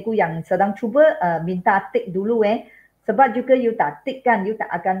cikgu yang sedang cuba minta tick dulu sebab juga you tak tick kan, you tak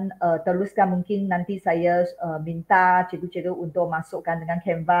akan teruskan. Mungkin nanti saya minta cikgu-cikgu untuk masukkan dengan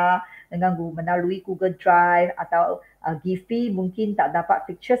Canva, dengan melalui Google Drive atau Giphy, mungkin tak dapat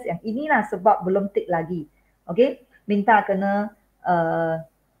pictures yang inilah sebab belum tick lagi. Okay, minta kena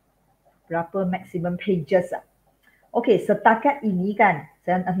berapa maximum pages lah. Okay, setakat ini kan,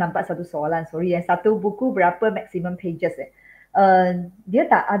 saya nampak satu soalan, sorry satu buku berapa maximum pages dia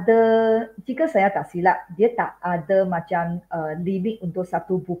tak ada, jika saya tak silap, dia tak ada macam limit untuk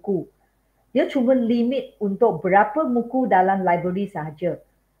satu buku. Dia cuma limit untuk berapa buku dalam library sahaja.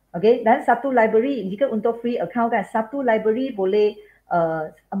 Okay, dan satu library, jika untuk free account kan, satu library boleh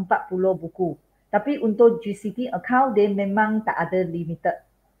 40 buku. Tapi untuk GCT account, dia memang tak ada limited.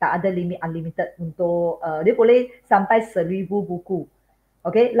 Tak ada limit unlimited untuk, dia boleh sampai 1000 buku.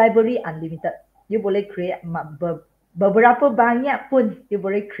 Okay, library unlimited. You boleh create beberapa banyak pun you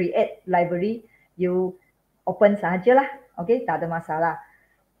boleh create library, you open sahajalah. Okay, tak ada masalah.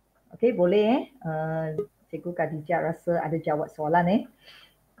 Okay, boleh Cikgu Khadijah rasa ada jawab soalan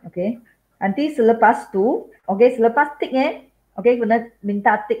Okay, nanti selepas tu, okay, selepas tick okay, kena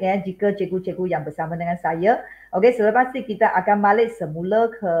minta tick jika cikgu-cikgu yang bersama dengan saya. Okay, selepas tick kita akan balik semula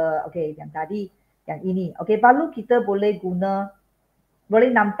ke, okay, yang tadi, yang ini. Okay, baru kita boleh guna,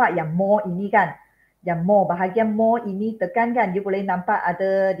 boleh nampak yang more ini kan. Yang more, bahagian more ini tekan kan, dia boleh nampak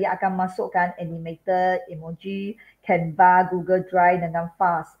ada, dia akan masukkan animated, emoji, Canva, Google Drive dengan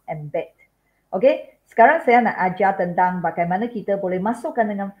fast, embed. Okay, sekarang saya nak ajar tentang bagaimana kita boleh masukkan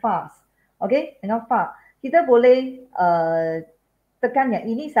dengan fast. Okay, dengan fast. Kita boleh tekan yang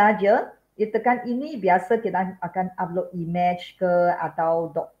ini saja. Dia tekan ini, biasa kita akan upload image ke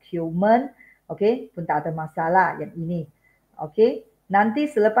atau dokumen. Okay, pun tak ada masalah yang ini. Okay. Nanti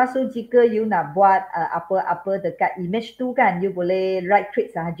selepas tu jika you nak buat apa-apa dekat image tu kan, you boleh right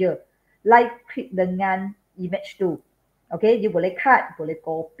click sahaja. Right click dengan image tu. Okay, you boleh cut, boleh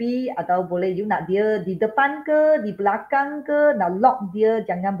copy atau boleh you nak dia di depan ke, di belakang ke, nak lock dia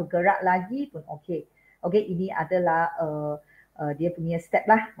jangan bergerak lagi pun okay. Okay, ini adalah dia punya step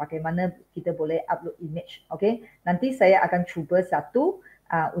lah bagaimana kita boleh upload image. Okay, nanti saya akan cuba satu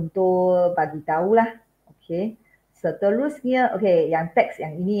untuk bagi tahulah. Okay. Seterusnya, okay, yang teks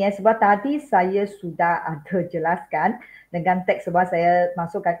yang ini sebab tadi saya sudah ada jelaskan dengan teks sebab saya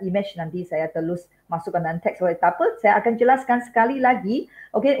masukkan image, nanti saya terus masukkan dalam teks. Tak apa, saya akan jelaskan sekali lagi.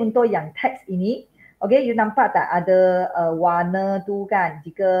 Okay, untuk yang teks ini, okay, you nampak tak ada warna tu kan?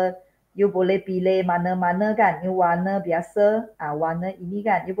 Jika you boleh pilih mana-mana kan, you warna biasa, warna ini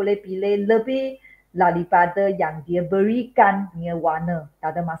kan, you boleh pilih lebih daripada yang dia berikan punya warna,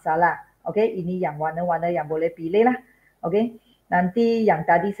 tak ada masalah. Okay, ini yang warna-warna yang boleh pilih lah. Okay, nanti yang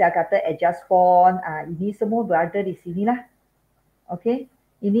tadi saya kata adjust font, ini semua berada di sini lah. Okay,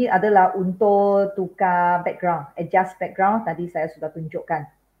 ini adalah untuk tukar background, adjust background tadi saya sudah tunjukkan.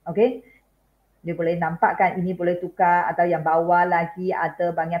 Okay, dia boleh nampak kan, ini boleh tukar atau yang bawah lagi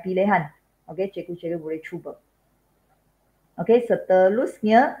ada banyak pilihan. Okay, cikgu-cikgu boleh cuba. Okay,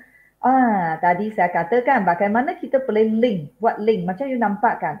 seterusnya, tadi saya katakan bagaimana kita boleh link, buat link. Macam you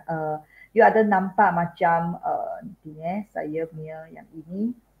nampak kan, you ada nampak macam saya punya yang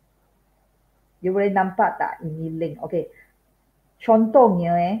ini. You boleh nampak tak ini link? Okay.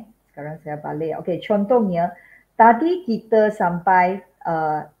 Contohnya sekarang saya balik. Okay, contohnya tadi kita sampai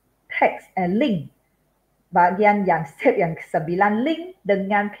text and link. Bahagian yang step yang ke-9, link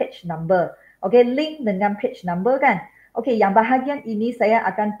dengan page number. Okay, link dengan page number kan. Okay, yang bahagian ini saya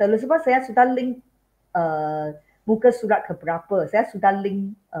akan terus sebab saya sudah link muka surat keberapa. Saya sudah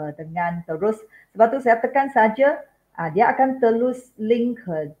link dengan terus. Sebab tu saya tekan saja, dia akan terus link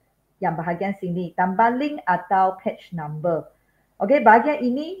ke yang bahagian sini. Tambah link atau page number. Okey, bahagian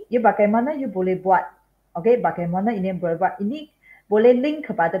ini, bagaimana you boleh buat. Okey, bagaimana ini boleh buat. Ini boleh link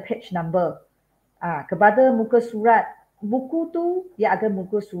kepada page number. Kepada muka surat. Buku tu, dia ada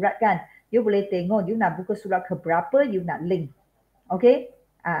muka surat kan. You boleh tengok, you nak buku surat keberapa, you nak link. Okey,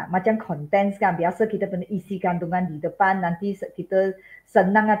 macam contents kan, biasa kita pernah isi kandungan di depan, nanti kita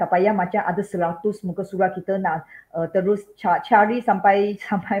senang tak payah macam ada 100 muka surat kita nak terus cari sampai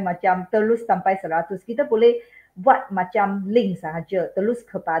macam terus sampai 100. Kita boleh buat macam link sahaja, terus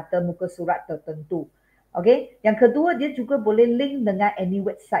kepada muka surat tertentu. Okey, yang kedua dia juga boleh link dengan any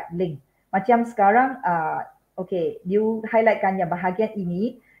website link. Macam sekarang, okey, you highlightkan yang bahagian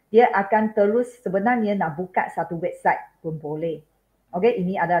ini, dia akan terus sebenarnya nak buka satu website pun boleh. Okey,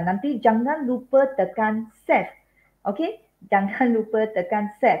 ini ada. Nanti jangan lupa tekan save. Okey, jangan lupa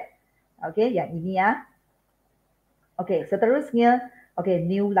tekan save. Okey, yang ini ya. Okey, seterusnya, okey,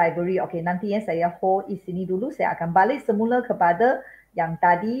 new library. Okey, nanti saya hold di sini dulu. Saya akan balik semula kepada yang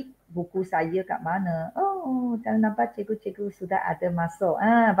tadi buku saya kat mana. Oh, jangan nampak cikgu-cikgu sudah ada masuk.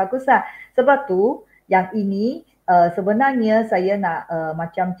 Baguslah. Sebab tu, yang ini sebenarnya saya nak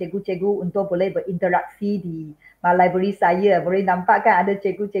macam cikgu-cikgu untuk boleh berinteraksi di library saya. Boleh nampak kan ada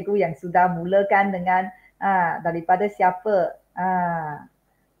cikgu-cikgu yang sudah mulakan dengan daripada siapa.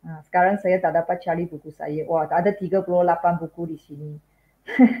 Sekarang saya tak dapat cari buku saya. Wah, ada 38 buku di sini.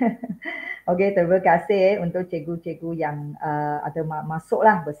 Okey, terima kasih untuk cikgu-cikgu yang ada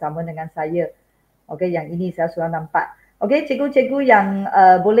masuklah bersama dengan saya. Okey, yang ini saya sudah nampak. Okey, cikgu-cikgu yang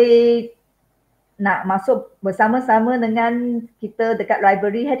boleh nak masuk bersama-sama dengan kita dekat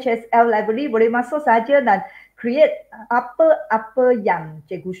library, HSL library, boleh masuk saja dan create apa-apa yang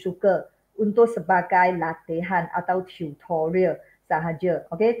cikgu suka untuk sebagai latihan atau tutorial sahaja.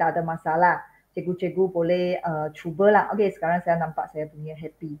 Okey, tak ada masalah. Cikgu-cikgu boleh cubalah. Okey, sekarang saya nampak saya punya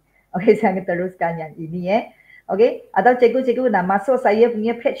happy. Okey, saya akan teruskan yang ini Okey, atau cikgu-cikgu nak masuk saya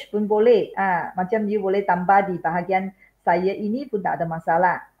punya page pun boleh. Macam you boleh tambah di bahagian saya ini pun tak ada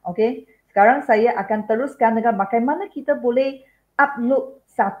masalah. Okey, sekarang saya akan teruskan dengan bagaimana kita boleh upload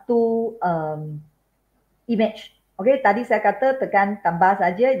satu image. Okey, tadi saya kata tekan tambah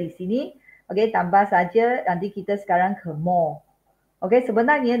saja di sini. Okey, tambah saja, nanti kita sekarang ke more. Okey,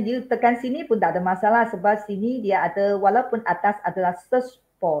 sebenarnya dia tekan sini pun tak ada masalah sebab sini dia ada, walaupun atas adalah search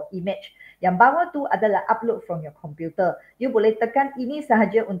for image, yang bawah tu adalah upload from your computer. You boleh tekan ini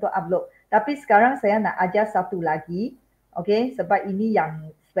sahaja untuk upload. Tapi sekarang saya nak ajar satu lagi. Okey, sebab ini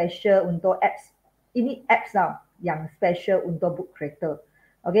yang special untuk apps. Ini apps tau, yang special untuk book creator.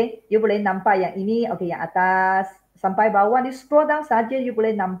 Okey, you boleh nampak yang ini, okey, yang atas sampai bawah ni scroll down saja you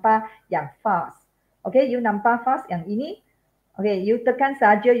boleh nampak yang fast. Okey, you nampak fast yang ini. Okey, you tekan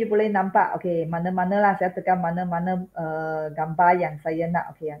saja you boleh nampak. Okey, mana-mana lah saya tekan mana-mana gambar yang saya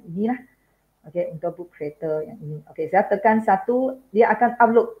nak. Okey, yang inilah. Okey, untuk book creator yang ini. Okey, saya tekan satu, dia akan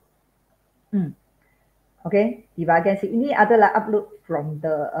upload. Okey, di bahagian sini ini adalah upload from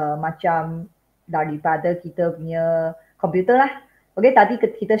the macam daripada kita punya komputer lah. Okey, tadi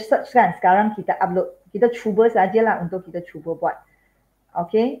kita search kan, sekarang kita upload. Kita cuba sajalah untuk kita cuba buat.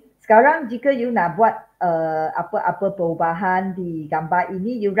 Okey, sekarang jika you nak buat apa-apa perubahan di gambar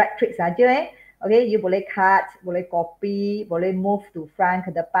ini, you right click saja Okey, you boleh cut, boleh copy, boleh move to front,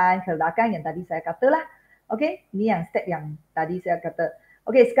 ke depan, ke belakang yang tadi saya katalah. Okey, ini yang step yang tadi saya kata.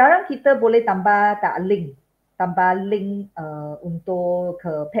 Okey, sekarang kita boleh tambah link. Tambah link untuk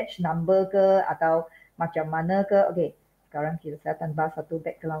ke page number ke atau macam mana ke. Okey, sekarang saya tambah satu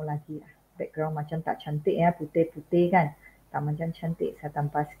background lagi. Background macam tak cantik putih-putih kan. Tak macam cantik, saya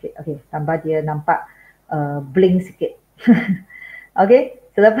tambah sikit. Okey, tambah dia nampak bling sikit. Okey,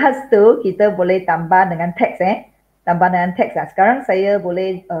 selepas tu kita boleh tambah dengan teks tambah dengan teks lah. Sekarang saya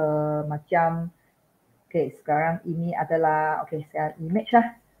boleh macam, okey, sekarang ini adalah, okey, saya image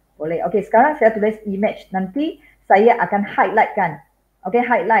lah. Boleh. Okey, sekarang saya tulis image. Nanti saya akan highlight kan. Okey,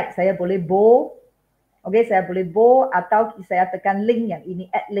 highlight. Saya boleh bold. Okey, saya boleh bold atau saya tekan link yang ini,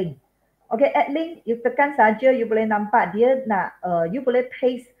 add link. Okey, add link, you tekan saja, you boleh nampak dia nak, you boleh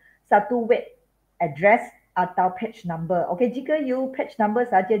paste satu web address atau page number. Okey, jika you page number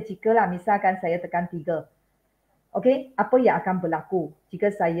saja, jikalah misalkan saya tekan 3. Okey, apa yang akan berlaku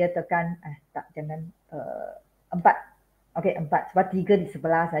jika saya tekan, jangan 4. Okey, 4. Sebab 3 di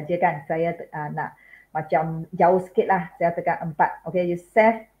sebelah saja kan. Saya nak macam jauh sikit lah. Saya tekan 4. Okey, you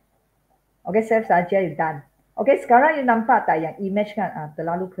save. Okey, save saja, you done. Okey, sekarang you nampak tak yang image kan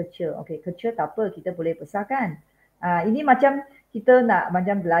terlalu kecil. Okey, kecil tak apa, kita boleh besarkan. Ini macam kita nak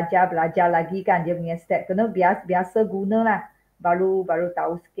macam belajar lagi kan dia punya step. Kena biasa guna lah. Baru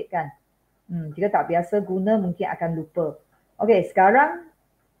tahu sikit kan. Jika tak biasa guna mungkin akan lupa. Okey, sekarang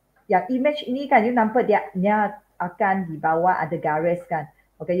yang image ini kan you nampak dia akan di bawah ada garis kan.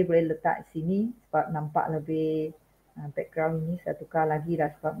 Okey, you boleh letak sini sebab nampak lebih background ini saya tukar lagi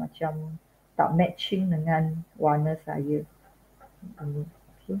lah sebab macam tak matching dengan warna saya.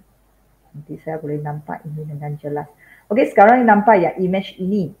 Okay. Nanti saya boleh nampak ini dengan jelas. Okey, sekarang nampak ya image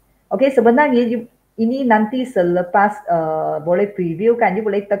ini. Okey, sebenarnya ini nanti selepas boleh preview kan, you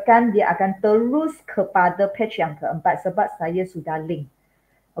boleh tekan dia akan terus kepada page yang keempat sebab saya sudah link.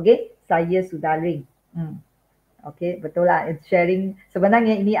 Okey, saya sudah link. Okey, betul lah. Sharing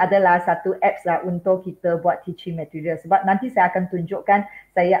sebenarnya ini adalah satu apps lah untuk kita buat teaching material sebab nanti saya akan tunjukkan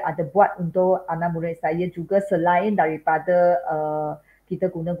saya ada buat untuk anak murid saya juga selain daripada kita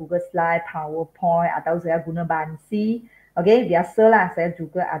guna Google Slide, PowerPoint atau saya guna bahan. Okey, biasalah saya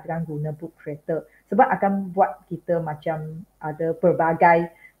juga akan guna book creator sebab akan buat kita macam ada pelbagai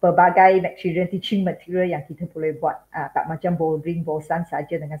material, teaching material yang kita boleh buat. Tak macam boring, bosan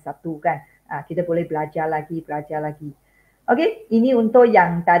saja dengan satu kan. Kita boleh belajar lagi. Okey, ini untuk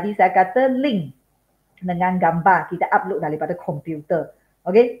yang tadi saya kata link dengan gambar kita upload daripada komputer.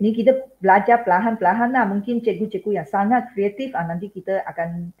 Okey, ni kita belajar perlahan-perlahan lah. Mungkin cikgu-cikgu yang sangat kreatif nanti kita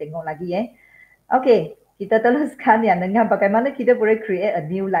akan tengok lagi Okey, kita teruskan dengan bagaimana kita boleh create a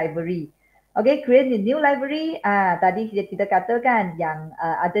new library. Okay, create a new library. Tadi kita katakan yang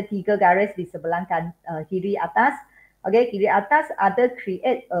ada 3 garis di sebelah kiri atas. Okay, kiri atas ada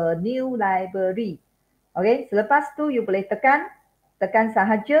create a new library. Okay, selepas tu you boleh tekan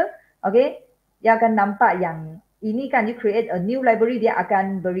sahaja. Okay, dia akan nampak yang ini kan you create a new library dia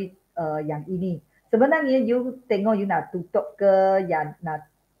akan beri yang ini. Sebenarnya you tengok you nak tutup ke, yang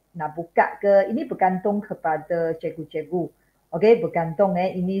nak buka ke, ini bergantung kepada cikgu-cikgu. Okey, bergantung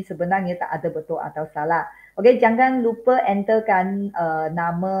ini sebenarnya tak ada betul atau salah. Okey, jangan lupa enterkan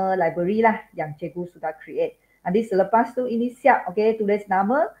nama library lah yang cikgu sudah create. Nanti selepas tu ini siap, okey, tulis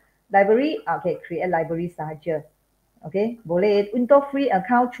nama library, okey, create library sahaja. Okey, boleh untuk free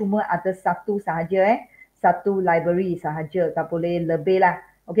account cuma ada satu sahaja satu library sahaja, tak boleh lebih lah.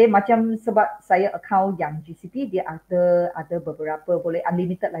 Okey, macam sebab saya account yang GCP dia ada beberapa boleh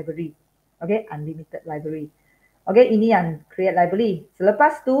unlimited library. Okey, unlimited library. Okey, ini yang create library.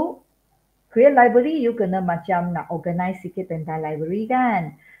 Selepas tu create library you kena macam nak organize sikit tentang library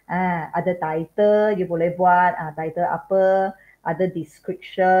kan. Ada title you boleh buat, title apa, ada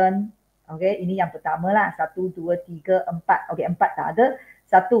description. Okey, ini yang pertama lah. 1, 2, 3, 4. Okey, 4 tak ada.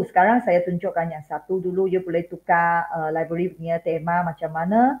 1, sekarang saya tunjukkan yang 1 dulu. You boleh tukar library punya tema macam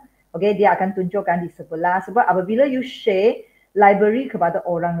mana. Okey, dia akan tunjukkan di sebelah. Sebab apabila you share library kepada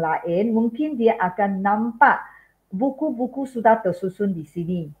orang lain, mungkin dia akan nampak buku-buku sudah tersusun di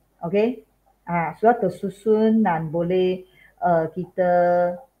sini. Okey, sudah tersusun dan boleh kita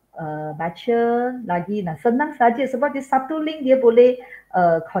baca lagi. Senang saja sebab dia satu link dia boleh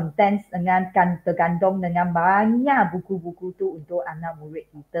content dengan tergantung dengan banyak buku-buku tu untuk anak murid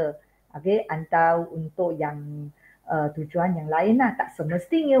kita. Okey, atau untuk yang tujuan yang lain lah. Tak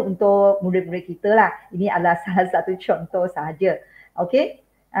semestinya untuk murid-murid kita lah. Ini adalah salah satu contoh sahaja. Okey.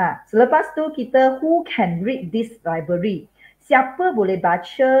 Selepas tu kita who can read this library. Siapa boleh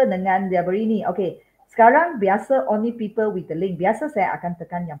baca dengan library ni? Okey. Sekarang biasa only people with the link. Biasa saya akan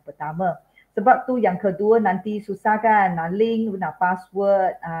tekan yang pertama. Sebab tu yang kedua nanti susah kan. Nak link, nak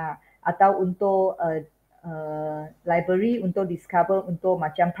password atau untuk library untuk discover untuk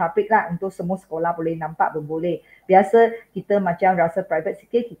macam public lah. Untuk semua sekolah boleh nampak pun boleh. Biasa kita macam rasa private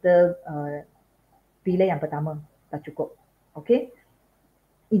sikit kita pilih yang pertama. Tak cukup. Okey.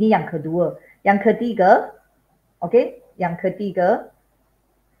 Ini yang kedua. Yang ketiga. Okey. Yang ketiga.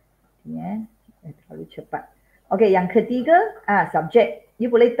 Terlalu cepat. Okey, yang ketiga, subjek.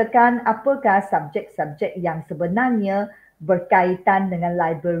 You boleh tekan apakah subjek-subjek yang sebenarnya berkaitan dengan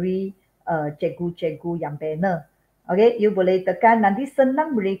library cikgu-cikgu yang banner. Okey, you boleh tekan nanti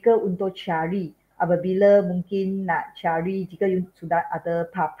senang mereka untuk cari. Apabila mungkin nak cari jika you sudah ada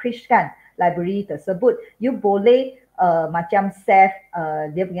publish kan library tersebut, you boleh macam save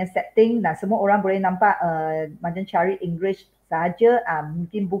dia punya setting dan semua orang boleh nampak macam cari English sahaja,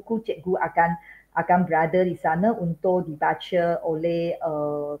 mungkin buku cikgu akan berada di sana untuk dibaca oleh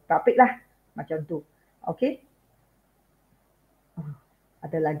public lah macam tu. Okey.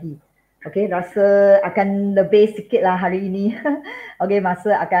 Ada lagi. Okey, rasa akan lebih sikit lah hari ini. Okey,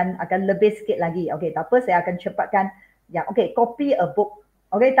 masa akan lebih sikit lagi. Okey, tak apa, saya akan cepatkan. Ya, okey, copy a book.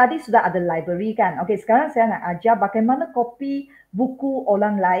 Okey, tadi sudah ada library kan. Okey, sekarang saya nak ajar bagaimana copy buku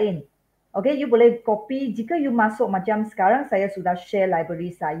orang lain. Okay, you boleh copy. Jika you masuk macam sekarang saya sudah share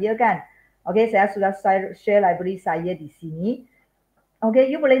library saya kan. Okay, saya sudah share library saya di sini. Okay,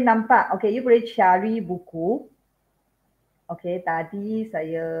 you boleh nampak. Okay, you boleh cari buku. Okay, tadi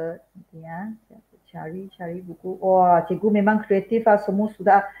saya cari buku. Wah, cikgu memang kreatif lah. Semua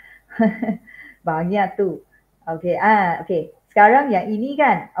sudah banyak tu. Okay, okay. Sekarang yang ini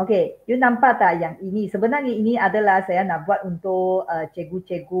kan. Okay, you nampak tak yang ini? Sebenarnya ini adalah saya nak buat untuk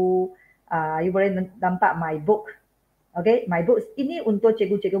cikgu-cikgu. You boleh nampak my book. Okay, my books. Ini untuk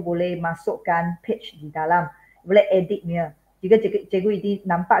cikgu-cikgu boleh masukkan page di dalam. Boleh editnya. Jika cikgu ini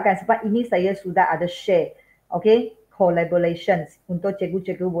nampak kan, sebab ini saya sudah ada share. Okay, collaborations. Untuk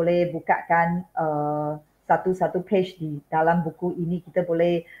cikgu-cikgu boleh bukakan satu-satu page di dalam buku ini, kita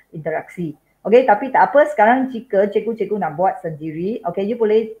boleh interaksi. Okay, tapi tak apa, sekarang jika cikgu-cikgu nak buat sendiri, okay, you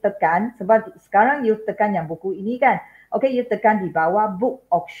boleh tekan, sebab sekarang you tekan yang buku ini kan. Okay, you tekan di bawah book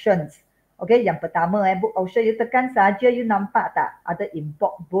options. Okay, yang pertama book option, you tekan saja, you nampak tak? Ada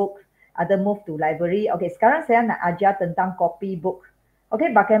import book, ada move to library. Okay, sekarang saya nak ajar tentang copy book.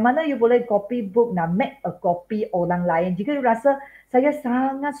 Okay, bagaimana you boleh copy book, nak make a copy orang lain. Jika you rasa, saya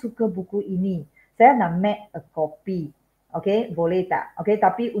sangat suka buku ini, saya nak make a copy. Okay, boleh tak? Okay,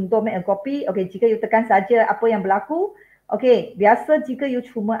 tapi untuk make a copy, okay, jika you tekan saja apa yang berlaku, okay, biasa jika you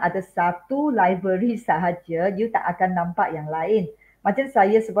cuma ada satu library sahaja, you tak akan nampak yang lain. Macam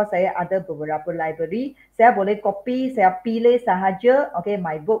saya, sebab saya ada beberapa library, saya boleh copy, saya pilih sahaja, okay,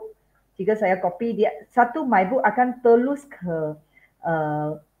 my book. Jika saya copy, dia satu my book akan terus ke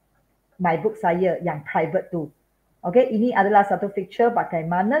my book saya yang private tu. Okay, ini adalah satu feature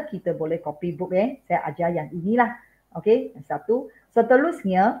bagaimana kita boleh copy book. Saya ajar yang inilah. Okay, yang satu.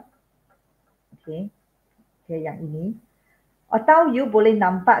 Seterusnya, okay, yang ini. Atau you boleh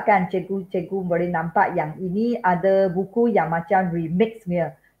nampak kan, cikgu-cikgu boleh nampak yang ini ada buku yang macam remix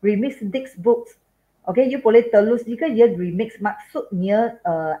punya. Remix textbooks. Okay, you boleh terus, jika dia remix maksudnya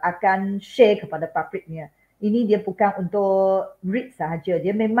akan share kepada publiknya. Ini dia bukan untuk read sahaja.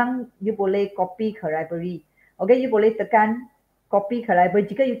 Dia memang you boleh copy ke library. Okay, you boleh tekan copy ke library.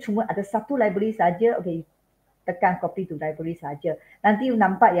 Jika you cuma ada satu library saja, okay, tekan copy to library saja. Nanti you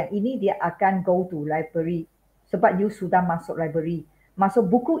nampak yang ini dia akan go to library. Sebab you sudah masuk library. Masuk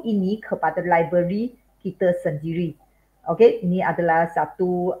buku ini kepada library kita sendiri. Okay, ini adalah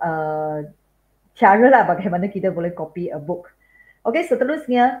satu cara lah bagaimana kita boleh copy a book. Okay,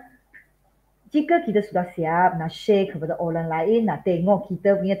 seterusnya, jika kita sudah siap nak share kepada orang lain, nak tengok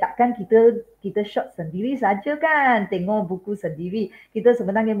kita punya, takkan kita shot sendiri saja kan, tengok buku sendiri. Kita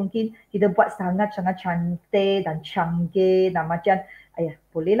sebenarnya mungkin kita buat sangat-sangat cantik dan canggih dan macam,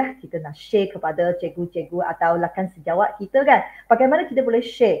 bolehlah kita nak share kepada cikgu-cikgu atau rakan sejawat kita kan. Bagaimana kita boleh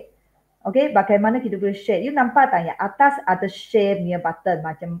share? Okay, bagaimana kita boleh share? You nampak tak yang atas ada share punya button,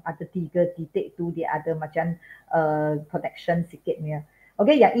 macam ada 3 titik tu, dia ada macam connection sikit punya.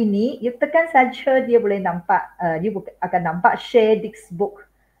 Okay, yang ini, you tekan saja, dia boleh nampak, you akan nampak share this book.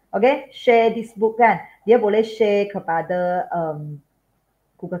 Okay, share this book kan. Dia boleh share kepada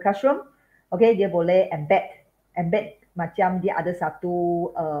Google Classroom. Okay, dia boleh embed macam dia ada satu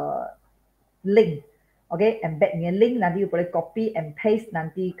link. Okay, embed punya link, nanti you boleh copy and paste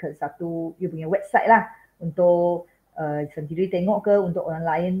nanti ke satu you punya website lah. Untuk sendiri tengok ke, untuk orang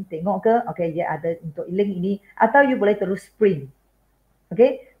lain tengok ke. Okay, dia ada untuk link ini. Atau you boleh terus print.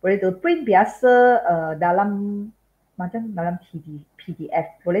 Okay, boleh terus print biasa dalam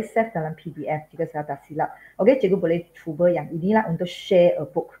PDF. Boleh save dalam PDF jika saya tak silap. Okay, cikgu boleh cuba yang inilah untuk share a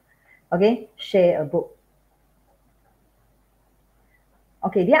book. Okay, share a book.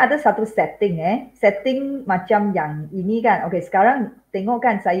 Okay, dia ada satu setting setting macam yang ini kan. Okay, sekarang tengok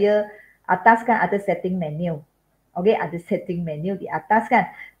kan, saya atas kan ada setting menu. Okay, ada setting menu di atas kan.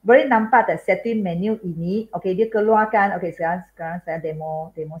 Boleh nampak tak setting menu ini. Okay, dia keluarkan. Okay, sekarang saya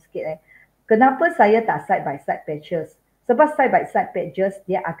demo sikit Kenapa saya tak side by side pages? Sebab side by side pages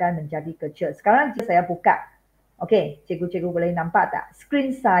dia akan menjadi kecil. Sekarang jika saya buka. Okay, cikgu-cikgu boleh nampak tak?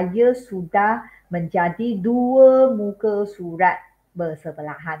 Skrin saya sudah menjadi 2 muka surat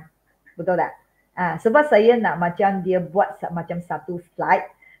bersebelahan. Betul tak? Sebab saya nak macam dia buat macam satu slide.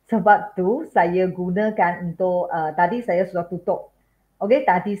 Sebab tu saya gunakan untuk tadi saya sudah tutup. Okay,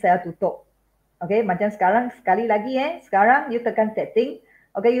 tadi saya tutup. Okay, macam sekarang sekali lagi sekarang you tekan setting.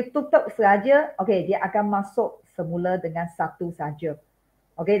 Okay, you tutup saja. Okay, dia akan masuk semula dengan satu saja.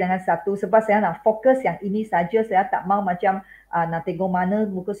 Okay, dengan satu, sebab saya nak fokus yang ini saja. Saya tak mau macam nak tengok mana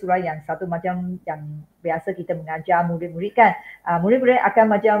muka surat yang satu macam yang biasa kita mengajar murid-murid kan. Murid-murid akan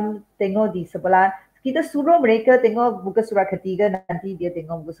macam tengok di sebelah kita suruh mereka tengok buku surat ketiga, nanti dia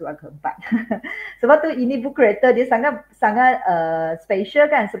tengok buku surat keempat. Sebab tu ini book creator dia sangat special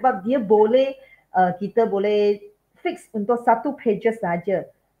kan, sebab dia boleh kita boleh fix untuk satu pages saja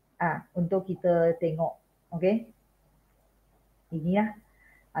untuk kita tengok. Okay, ini lah.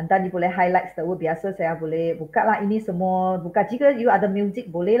 Anda ni boleh highlight setelah biasa saya boleh buka lah ini semua buka. Jika you ada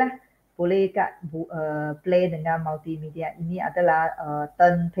music boleh lah, boleh kat play dengan multimedia. Ini adalah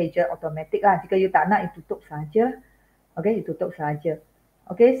turn pager automatic lah. Jika you tak nak, you tutup saja. Okay, you tutup saja.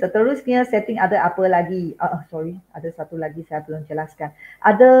 Okay, seterusnya setting ada apa lagi? Sorry, ada satu lagi saya belum jelaskan.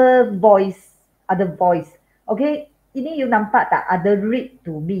 Ada voice. Okay, ini you nampak tak? Ada read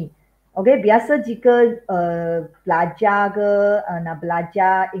to me. Okay, biasa jika belajar ke, nak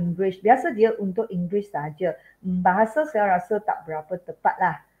belajar English, biasa dia untuk English sahaja. Bahasa saya rasa tak berapa tepat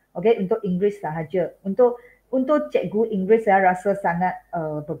lah. Okay, untuk English sahaja. Untuk cikgu English saya rasa sangat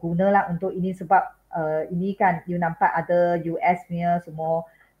berguna lah untuk ini sebab ini kan you nampak ada US punya semua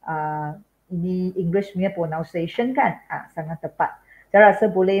ini English punya pronunciation kan, sangat tepat. Saya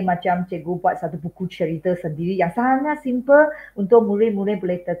rasa boleh macam cikgu buat satu buku cerita sendiri yang sangat simple untuk murid-murid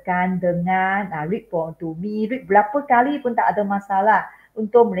boleh tekan dengan read to me, read berapa kali pun tak ada masalah.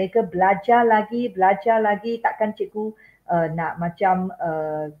 Untuk mereka belajar lagi, takkan cikgu nak macam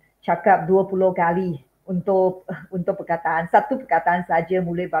cakap 20 kali untuk perkataan. Satu perkataan saja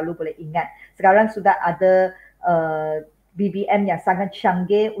murid baru boleh ingat. Sekarang sudah ada BBM yang sangat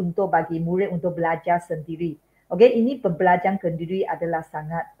canggih untuk bagi murid untuk belajar sendiri. Okay, ini pembelajaran sendiri adalah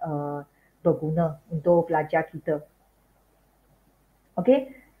sangat berguna untuk belajar kita.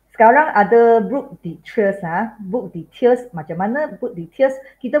 Okay, sekarang ada book details. Book details, macam mana book details?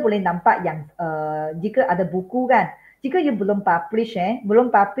 Kita boleh nampak yang jika ada buku kan, jika you belum publish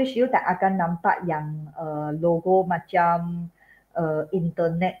you tak akan nampak yang logo macam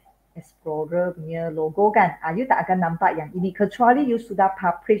Internet Explorer punya logo kan. You tak akan nampak yang ini kecuali you sudah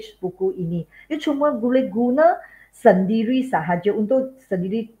publish buku ini. You cuma boleh guna sendiri sahaja, untuk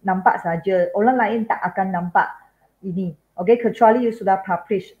sendiri nampak saja. Orang lain tak akan nampak ini. Okay, kecuali you sudah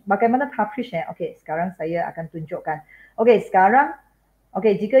publish. Bagaimana publish? Okay, sekarang saya akan tunjukkan. Okay, sekarang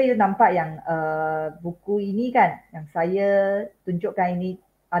jika you nampak yang buku ini kan, yang saya tunjukkan ini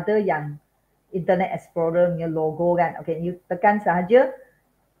ada yang Internet Explorer punya logo kan. Okay, you tekan sahaja.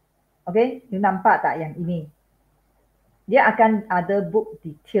 Okay, you nampak tak yang ini? Dia akan ada book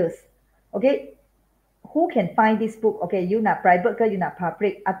details. Okay, who can find this book? Okay, you nak private ke, you nak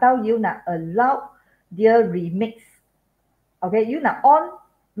public, atau you nak allow dia remix. Okay, you nak on,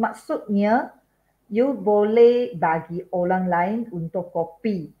 maksudnya you boleh bagi orang lain untuk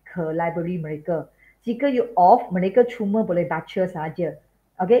copy ke library mereka. Jika you off, mereka cuma boleh baca saja.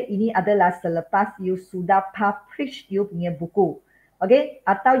 Okay, ini adalah selepas you sudah publish you punya buku. Okay,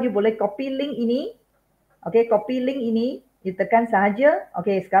 atau you boleh copy link ini. Okay, copy link ini, you tekan sahaja.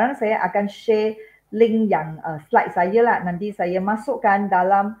 Okay, sekarang saya akan share link yang slide saya lah. Nanti saya masukkan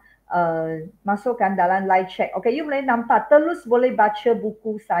dalam live chat. Okay, you boleh nampak, terus boleh baca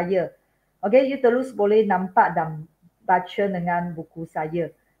buku saya. Okay, you terus boleh nampak dan baca dengan buku saya.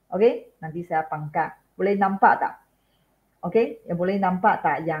 Okay, nanti saya pangkat. Boleh nampak tak? Okay, boleh nampak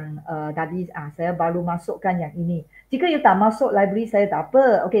tak yang tadi saya baru masukkan yang ini. Jika you tak masuk library saya tak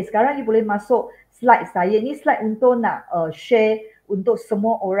apa. Okay, sekarang you boleh masuk slide saya. Ini slide untuk nak share untuk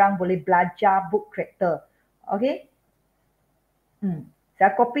semua orang boleh belajar book character. Okay.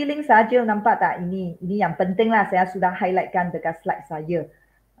 Saya copy link saja, nampak tak? Ini yang penting lah, saya sudah highlightkan dekat slide saya.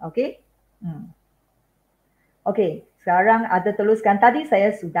 Okay. Okay, sekarang ada teruskan. Tadi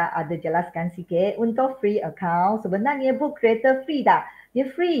saya sudah ada jelaskan sikit untuk free account. Sebenarnya book creator free tak? Dia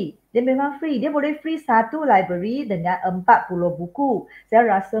free. Dia memang free. Dia boleh free satu library dengan 40 buku. Saya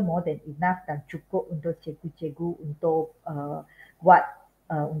rasa more than enough dan cukup untuk cikgu-cikgu untuk buat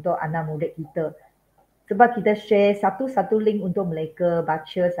untuk anak murid kita. Sebab kita share satu-satu link untuk mereka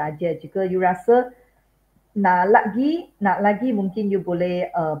baca saja. Jika you rasa nak lagi mungkin you boleh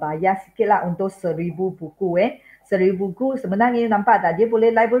bayar sikit lah untuk 1000 buku 1000 buku sebenarnya you nampak tak, dia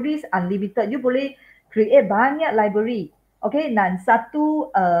boleh libraries unlimited, you boleh create banyak library. Okay, dan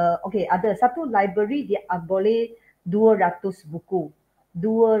ada satu library dia boleh 200 buku.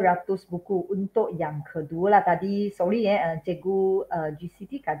 200 buku untuk yang kedua lah tadi. Sorry cikgu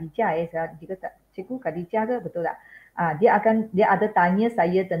GCT Khadijah saya jika tak cikgu Khadijah ke betul tak? Dia ada tanya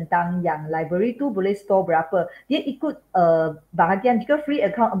saya tentang yang library tu boleh store berapa. Dia ikut bahagian, jika free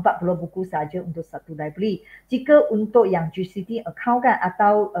account 40 buku saja untuk satu library. Jika untuk yang GCT account kan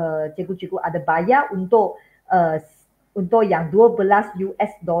atau cikgu-cikgu ada bayar untuk yang $12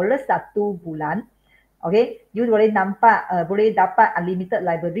 satu bulan. Okay, you boleh nampak, boleh dapat unlimited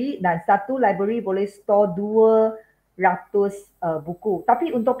library dan satu library boleh store 200 buku.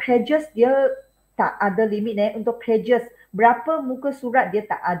 Tapi untuk pages dia tak ada limit untuk pages. Berapa muka surat dia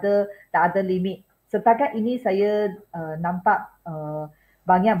tak ada limit. Setakat ini saya nampak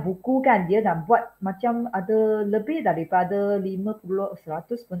banyak buku kan, dia dah buat macam ada lebih daripada 50,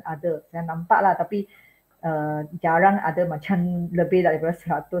 100 pun ada. Saya nampak lah, tapi jarang ada macam lebih daripada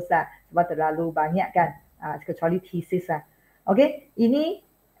 100 lah, sebab terlalu banyak kan, kecuali thesis lah. Okay, ini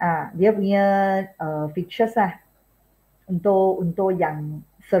dia punya features lah untuk yang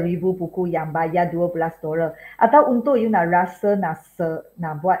 1000 buku yang bayar $12, atau untuk you nak rasa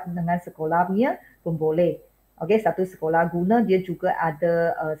nak buat dengan sekolah punya pun boleh. Okay, satu sekolah guna dia juga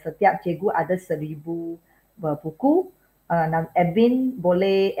ada setiap cikgu ada 1000 buku.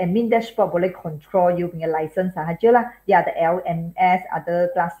 Admin dashboard boleh control you punya license sahajalah. Dia ada LMS,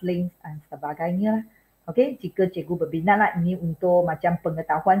 ada class link dan sebagainya lah. Okay, jika cikgu berminat lah, ini untuk macam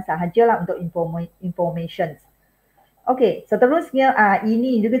pengetahuan sahajalah, untuk information. Okay, seterusnya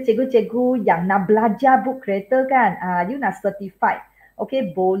ini juga cikgu-cikgu yang nak belajar book creator kan, you nak certified. Okay,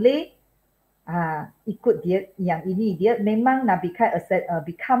 boleh ikut dia yang ini. Dia memang nak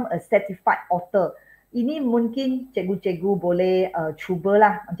become a certified author. Ini mungkin cikgu-cikgu boleh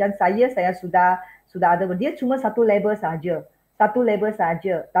cubalah. Macam saya sudah ada. Dia cuma satu level saja.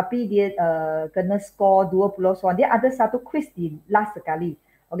 Tapi dia kena score 20 soalan. Dia ada satu quiz di last sekali.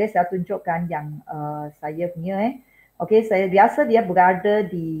 Okay, saya tunjukkan yang saya punya Okay, dia berada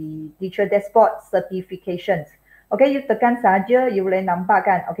di teacher dashboard certifications. Okay, you tekan saja, you boleh nampak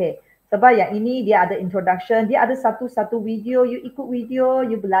kan. Okay, sebab yang ini dia ada introduction, dia ada satu video, you ikut video,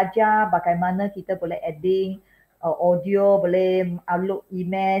 you belajar bagaimana kita boleh editing audio, boleh upload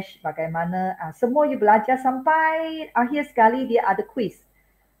image, bagaimana semua you belajar sampai akhir sekali dia ada quiz.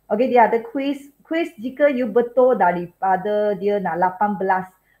 Okay, dia ada quiz jika you betul daripada dia nak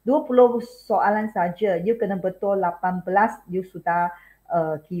 20 soalan saja, you kena betul 18, you sudah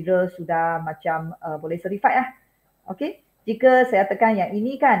kira sudah macam boleh certified lah. Okay, jika saya tekan yang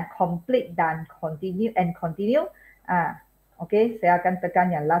ini kan, complete dan continue. Okay, saya akan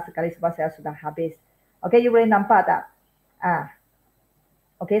tekan yang last sekali sebab saya sudah habis. Okay, you boleh nampak tak?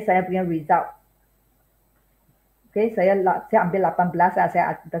 Okay, saya punya result. Okay, saya ambil 18 lah,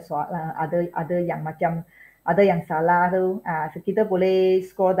 saya ada soalan, ada yang macam ada yang salah tu. Kita boleh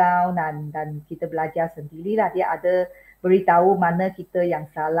scroll down dan kita belajar sendirilah. Dia ada beritahu mana kita yang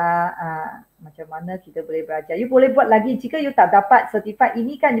salah, macam mana kita boleh belajar. You boleh buat lagi. Jika you tak dapat certified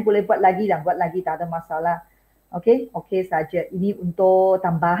ini kan, you boleh buat lagi dan buat lagi, tak ada masalah. Okay, saja. Ini untuk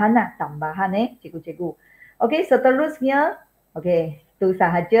tambahan lah, cikgu-cikgu. Okay, seterusnya, okay, itu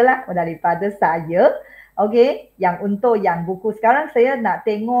sahajalah daripada saya. Okay, yang untuk yang buku. Sekarang saya nak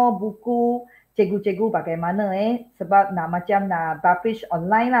tengok buku cikgu-cikgu bagaimana sebab nak publish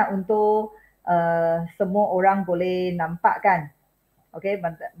online lah untuk semua orang boleh nampak kan. Okay,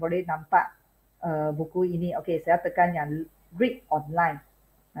 boleh nampak buku ini. Okay, saya tekan yang read online.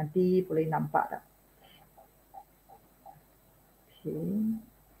 Nanti boleh nampak tak? Okay,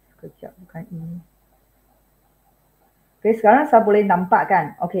 sekejap, bukan ini. Okay, sekarang saya boleh nampak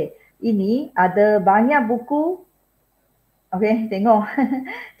kan. Okay, ini ada banyak buku. Okay, tengok.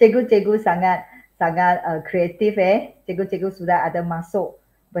 Cikgu-cikgu sangat kreatif Cikgu-cikgu sudah ada masuk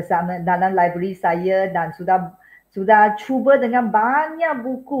bersama dalam library saya dan sudah cuba dengan banyak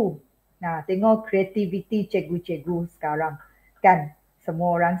buku. Nah, tengok kreativiti cikgu-cikgu sekarang. Kan,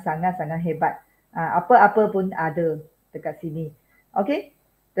 semua orang sangat-sangat hebat. Apa-apa pun ada dekat sini. Okay,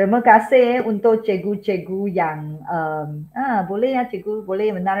 terima kasih untuk cikgu-cikgu yang boleh ya cikgu,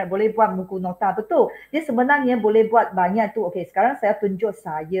 boleh menarik, boleh buat buku nota. Betul, dia sebenarnya boleh buat banyak tu. Okay, sekarang saya tunjuk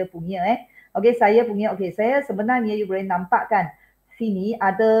saya punya Okay, saya punya. Okay, saya sebenarnya you boleh nampak kan, sini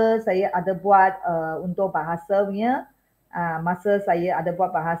saya ada buat untuk bahasa punya. Masa saya ada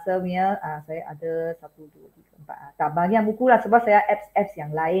buat bahasa punya, saya ada 1, 2, 3, 4. Tak banyak buku lah sebab saya apps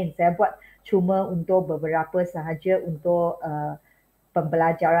yang lain. Saya buat cuma untuk beberapa sahaja untuk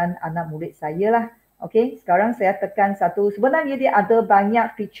pembelajaran anak murid saya lah. Okay, sekarang saya tekan satu. Sebenarnya dia ada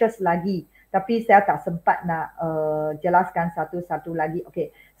banyak features lagi, tapi saya tak sempat nak jelaskan satu-satu lagi.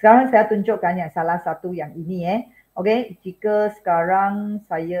 Okay, sekarang saya tunjukkan yang salah satu yang ini Okay, jika sekarang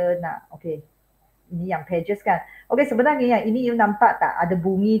saya nak, okay, ini yang pages kan. Okay, sebenarnya yang ini you nampak tak? Ada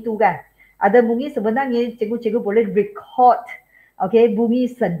bunyi tu kan? Ada bunyi, sebenarnya cikgu-cikgu boleh record. Okay,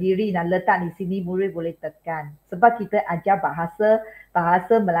 bunyi sendiri nak letak di sini, murid boleh tekan. Sebab kita ajar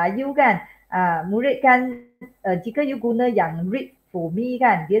bahasa Melayu kan. Murid kan, jika you guna yang read for me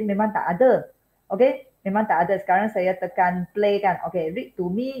kan, dia memang tak ada. Okay, memang tak ada. Sekarang saya tekan play kan. Okay, read to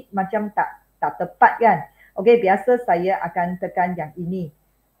me macam tak tak tepat kan. Okey, biasa saya akan tekan yang ini.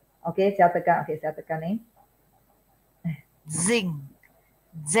 Okey, saya tekan ni. Zing.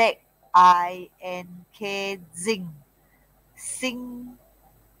 Z-I-N-K, zing. Sing.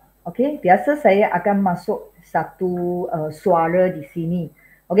 Okey, biasa saya akan masuk satu suara di sini.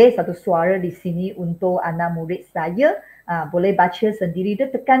 Okey, satu suara di sini untuk anak murid saya boleh baca sendiri, dia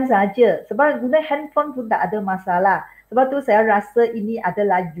tekan saja. Sebab guna handphone pun tak ada masalah. Sebab tu saya rasa ini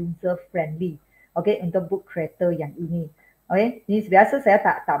adalah user friendly. Okey, untuk book creator yang ini. Okey, ini biasa saya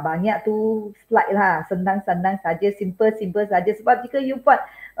tak banyak tu slide lah, senang-senang saja, simple saja. Sebab jika you buat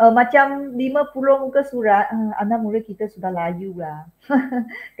macam 50 muka surat, anak murid kita sudah layu lah.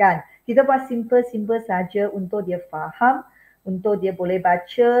 Kan? Kita buat simple saja untuk dia faham, untuk dia boleh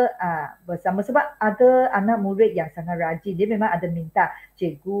baca bersama. Sebab ada anak murid yang sangat rajin, dia memang ada minta,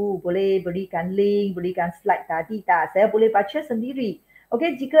 cikgu boleh berikan link, berikan slide tadi tak? Saya boleh baca sendiri.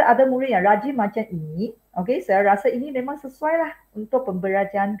 Okey, jika ada murid yang rajin macam ini, okey, saya rasa ini memang sesuai lah untuk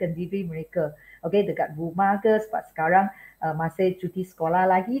pembelajaran sendiri mereka. Okey, dekat rumah ke, sebab sekarang masih cuti sekolah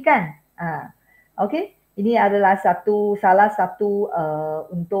lagi kan. Okey, ini adalah salah satu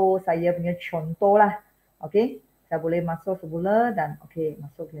untuk saya punya contoh lah. Okey, saya boleh masuk semula dan okey,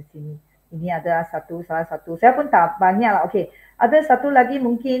 masuk ke sini. Ini adalah salah satu. Saya pun tak banyak lah. Okey, ada satu lagi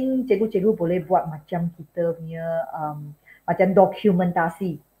mungkin cikgu-cikgu boleh buat macam kita punya macam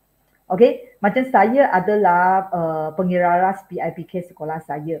dokumentasi. Okey, macam saya adalah pengiraras PIPK sekolah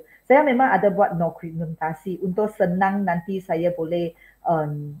saya. Saya memang ada buat dokumentasi untuk senang nanti saya boleh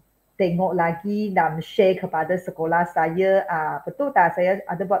tengok lagi dan share kepada sekolah saya. Betul tak saya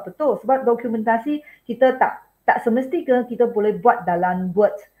ada buat betul? Sebab dokumentasi kita tak semestinya kita boleh buat dalam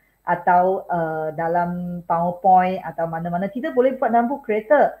Word atau dalam PowerPoint atau mana-mana. Kita boleh buat dalam book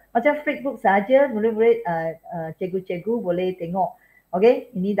creator. Macam Flipbook saja, murid-murid cikgu-cikgu boleh tengok.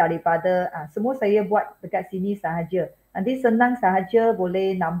 Okey, ini daripada semua saya buat dekat sini sahaja. Nanti senang sahaja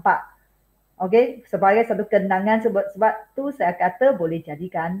boleh nampak. Okey, sebagai satu kenangan, sebab tu saya kata boleh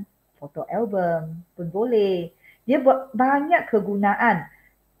jadikan foto album pun boleh. Dia buat banyak kegunaan.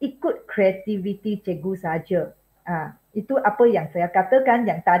 Ikut kreativiti cikgu saja. Itu apa yang saya katakan,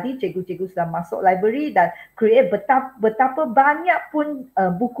 yang tadi cikgu-cikgu sudah masuk library dan create betapa banyak pun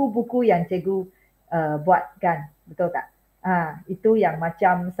buku-buku yang cikgu buat kan. Betul tak? Itu yang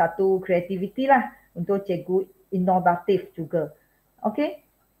macam satu kreativiti lah untuk cikgu, inovatif juga. Okey.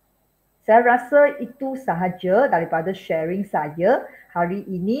 Saya rasa itu sahaja daripada sharing saya hari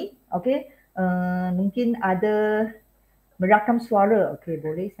ini. Okey. Mungkin ada merakam suara. Okey,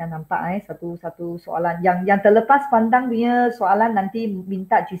 boleh saya nampak satu soalan yang terlepas pandang punya soalan, nanti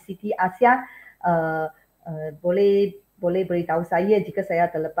minta GCT Asia boleh beritahu saya jika saya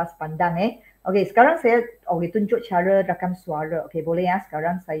terlepas pandang. Okey, sekarang saya tunjuk cara rakam suara. Okey, boleh ya.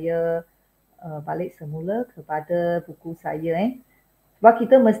 Sekarang saya balik semula kepada buku saya. Sebab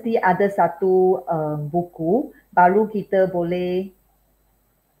kita mesti ada satu buku baru kita boleh.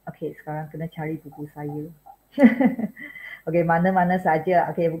 Okey, sekarang kena cari buku saya. Okey, mana-mana saja.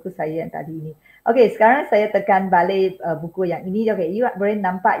 Okey, buku saya yang tadi ini. Okey, sekarang saya tekan balik buku yang ini. Okey, you boleh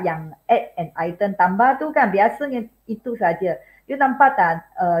nampak yang add an item tambah tu kan, biasanya itu saja. You nampak tak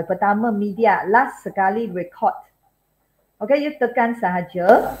pertama media, last sekali record. Okey, you tekan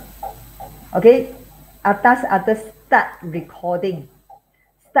sahaja. Okey, atas start recording.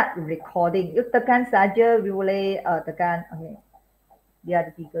 Start recording. You tekan saja, you boleh tekan. Okey, dia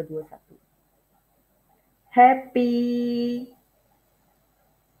ada 3, 2, 1. Happy.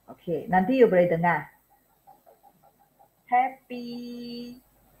 Okey, nanti you boleh dengar. Happy.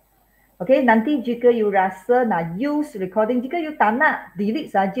 Okey, nanti jika you rasa nak use recording, jika you tak nak, delete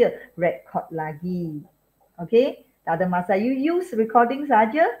saja, record lagi. Okey, tak ada masa. You use recording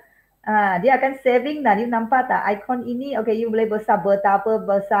saja, dia akan saving dan you nampak tak ikon ini. Okey, you boleh besar, betapa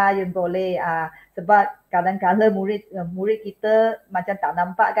besar you boleh. Sebab kadang-kadang murid kita macam tak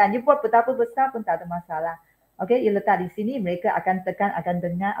nampak kan. You buat betapa besar pun tak ada masalah. Okey, you letak di sini, mereka akan tekan, akan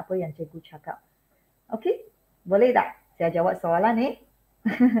dengar apa yang cikgu cakap. Okey, boleh tak? Saya jawab soalan ni.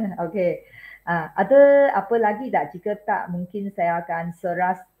 Okey. Ada apa lagi tak? Jika tak, mungkin saya akan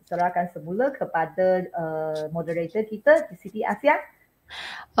serahkan semula kepada moderator kita di Siti Asia.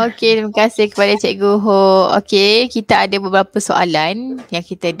 Okey, terima kasih kepada Cikgu Ho. Okey, kita ada beberapa soalan yang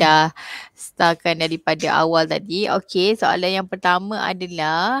kita dah startkan daripada awal tadi. Okey, soalan yang pertama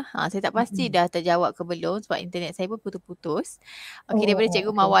adalah, saya tak pasti dah terjawab ke belum sebab internet saya pun putus-putus. Okey, daripada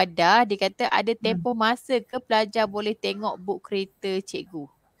Cikgu Mawadah, dia kata ada tempoh masa ke pelajar boleh tengok book creator cikgu?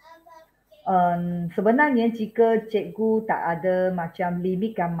 Sebenarnya jika cikgu tak ada macam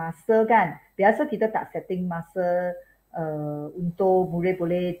limitkan masa kan, biasa kita tak setting masa untuk murid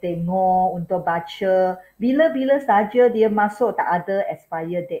boleh tengok, untuk baca. Bila-bila saja dia masuk, tak ada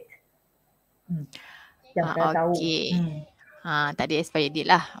expire date. Yang saya tahu. Tak ada expired date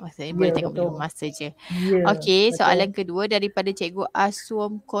lah. Maksudnya boleh tengok betul. bila masa je. Ya, Okey, betul. soalan kedua daripada Cikgu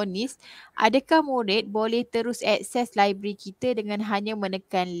Aswam Konis. Adakah murid boleh terus akses library kita dengan hanya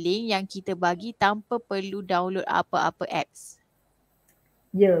menekan link yang kita bagi tanpa perlu download apa-apa apps?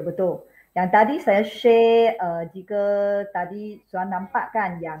 Ya, betul. Yang tadi saya share, jika tadi sudah nampak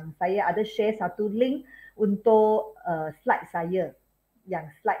kan yang saya ada share satu link untuk slide saya. Yang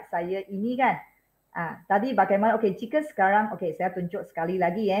slide saya ini kan. Tadi bagaimana, okey, jika sekarang, okey, saya tunjuk sekali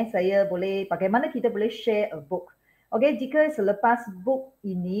lagi saya boleh, bagaimana kita boleh share a book. Okey, jika selepas book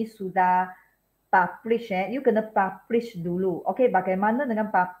ini sudah publish, you kena publish dulu. Okey, bagaimana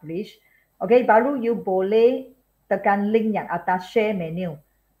dengan publish? Okey, baru you boleh tekan link yang atas share menu.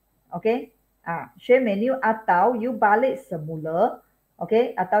 Okey, share menu atau you balik semula.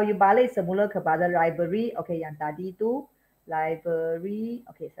 Okey, atau you balik semula kepada library. Okey, yang tadi tu library.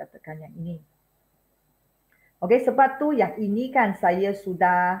 Okey, saya tekan yang ini. Okey, sebab tu yang ini kan saya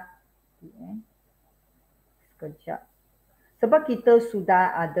sudah sekejap. Sebab kita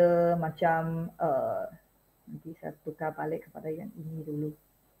sudah ada macam nanti saya tukar balik kepada yang ini dulu.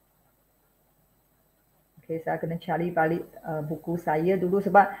 Okey, saya kena cari balik buku saya dulu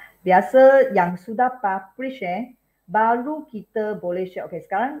sebab biasa yang sudah publish baru kita boleh share. Okey,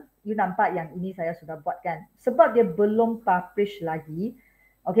 sekarang you nampak yang ini saya sudah buat kan. Sebab dia belum publish lagi.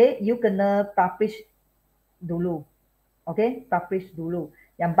 Okey, you kena publish dulu. Okey, publish dulu.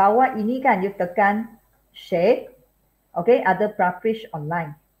 Yang bawah ini kan you tekan share. Okey, ada publish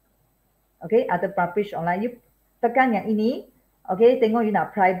online. Okey, ada publish online. You tekan yang ini. Okey, tengok you nak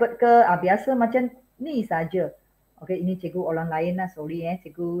private ke, biasa macam ni saja. Okey, ini cikgu orang lain lah, sorry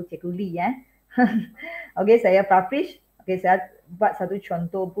cikgu Lee Okey, saya publish. Okey, saya buat satu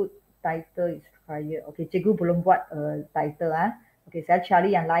contoh book title is fire. Okey, cikgu belum buat title Okey, saya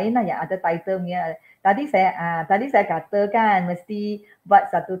cari yang lain lah yang ada title punya. Tadi saya katakan mesti buat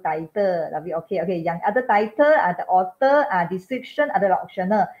satu title. Tapi okey, yang ada title, ada author, description adalah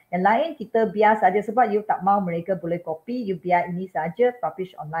optional. Yang lain kita biar saja sebab you tak mau mereka boleh copy, you biar ini saja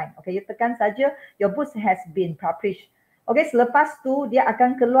publish online. Okey, you tekan saja your book has been published. Okey, selepas tu dia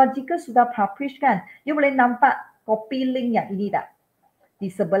akan keluar jika sudah publish kan. You boleh nampak copy link yang ini tak? Di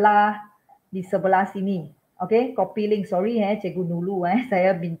sebelah sini. Okey, copy link. Sorry Cikgu Nulu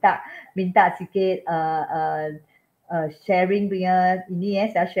saya minta sikit sharing punya ini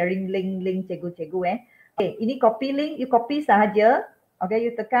saya sharing link cikgu. Okey, ini copy link, you copy sahaja. Okey,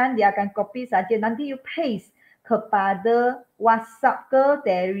 you tekan dia akan copy saja. Nanti you paste kepada WhatsApp ke,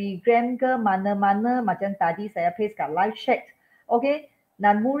 Telegram ke, mana-mana macam tadi saya paste kat live chat. Okey,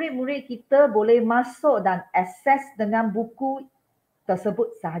 dan murid-murid kita boleh masuk dan akses dengan buku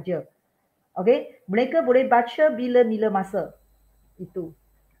tersebut sahaja. Okey, mereka boleh baca bila-bila masa. Itu.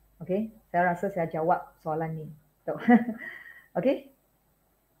 Okey, saya rasa saya jawab soalan ni. Okey.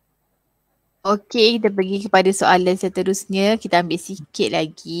 Okey, kita pergi kepada soalan seterusnya. Kita ambil sikit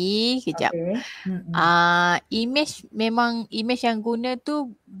lagi. Kejap. Image yang guna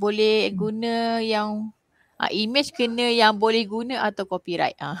tu boleh guna yang image kena yang boleh guna atau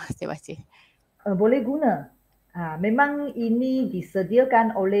copyright? Saya baca. Boleh guna. Memang ini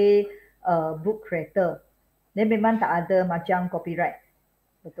disediakan oleh book creator. Dia memang tak ada macam copyright.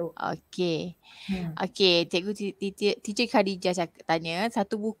 Betul. Okey. Okey, cikgu teacher Khadijah tanya,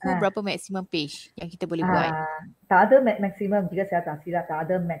 satu buku berapa maksimum page yang kita boleh buat? Tak ada maksimum, jika saya tak silap tak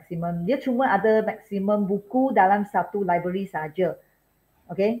ada maksimum. Dia cuma ada maksimum buku dalam satu library saja.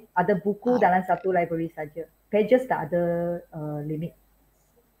 Okey, ada buku dalam satu library saja. Pages tak ada limit.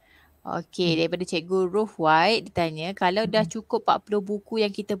 Okey, daripada Cikgu Ruth White ditanya, kalau dah cukup 40 buku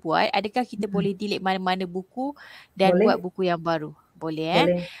yang kita buat, adakah kita boleh delete mana-mana buku dan buat buku yang baru?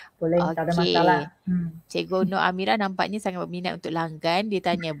 Boleh Boleh, tak ada masalah. Cikgu Nur Amira nampaknya sangat berminat untuk langgan. Dia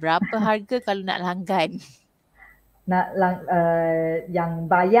tanya, berapa harga kalau nak langgan? Yang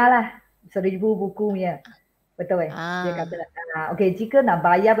bayarlah 1,000 bukunya. Betul Dia kata okey, jika nak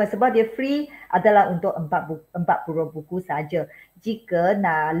bayar sebab dia free adalah untuk 40 buku saja. Jika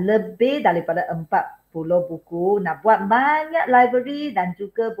nak lebih daripada 40 buku, nak buat banyak library dan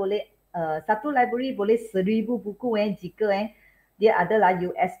juga boleh satu library boleh 1,000 buku jika dia adalah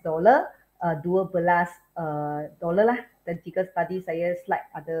US dollar 12 dolar lah. Dan jika tadi saya slide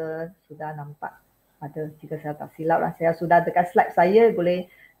ada sudah nampak ada, jika saya tak silap lah, saya sudah dekat slide saya boleh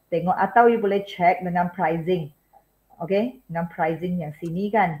tengok atau you boleh check dengan pricing. Okey, dengan pricing yang sini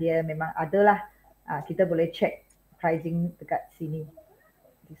kan dia memang adalah kita boleh check pricing dekat sini.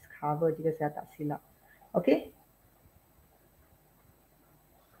 Discover jika saya tak silap. Okey.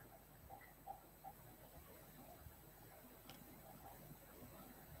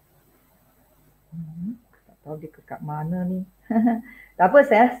 tahu dia kat mana ni. Tak apa,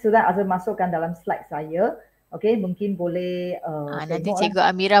 saya sudah ada masukkan dalam slide saya. Okey, mungkin boleh Nanti tengok Cikgu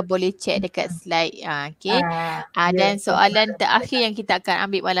Amira boleh check dekat slide. Okey. Dan soalan terakhir yang kita akan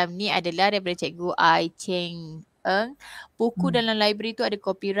ambil malam ni adalah daripada Cikgu Ai Cheng Eng. Buku dalam library tu ada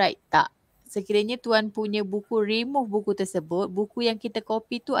copyright tak? Sekiranya tuan punya buku remove buku tersebut, buku yang kita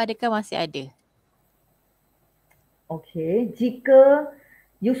copy tu adakah masih ada? Okey, jika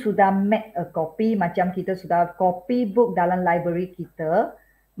you sudah make a copy, macam kita sudah copy book dalam library kita,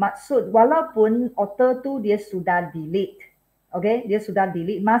 maksud walaupun author tu dia sudah delete, okey, dia sudah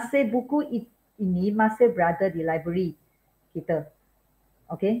delete, masih buku ini masih berada di library kita.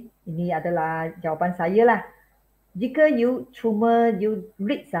 Okey, ini adalah jawapan saya lah. Jika you cuma you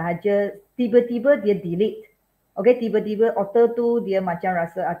read sahaja, tiba-tiba dia delete. Okey, tiba-tiba author tu dia macam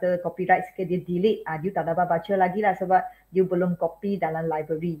rasa ada copyright sikit, dia delete. You tak dapat baca lagi lah sebab you belum copy dalam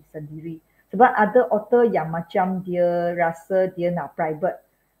library sendiri. Sebab ada author yang macam dia rasa dia nak private.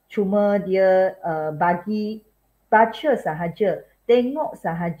 Cuma dia bagi baca sahaja, tengok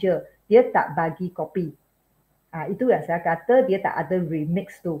sahaja, dia tak bagi copy. Itu yang saya kata dia tak ada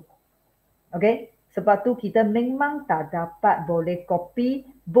remix tu. Okey, sebab tu kita memang tak dapat boleh copy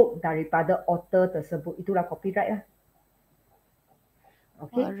book daripada author tersebut. Itulah copyright lah.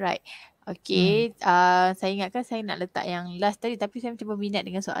 Okay. Alright. Okay. Saya ingatkan saya nak letak yang last tadi, tapi saya macam berminat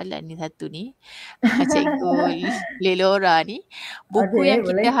dengan soalan ni satu ni. Cikgu Lelora ni. Buku yang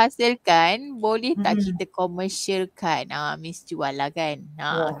kita hasilkan, boleh tak kita komersialkan? Miss jual lah kan?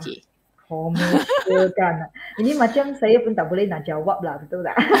 Okay. Komersialkan. Ini macam saya pun tak boleh nak jawab lah, betul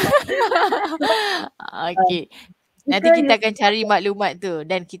tak? Okay. Nanti kita akan cari maklumat tu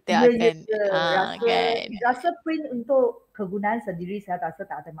dan kita akan rasa print untuk kegunaan sendiri saya rasa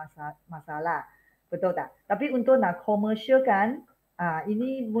tak ada masalah. Betul tak? Tapi untuk nak komersialkan,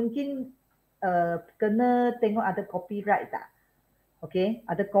 ini mungkin kena tengok ada copyright tak? Okay,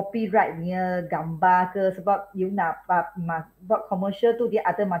 ada copyright punya gambar ke, sebab you nak buat commercial tu dia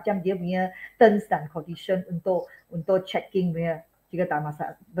ada macam dia punya terms dan condition untuk checking punya, jika tak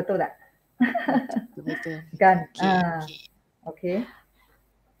masalah. Betul tak? Betul. Kan? Okay.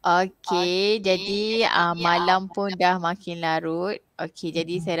 Okay, jadi malam pun dah makin larut. Okay,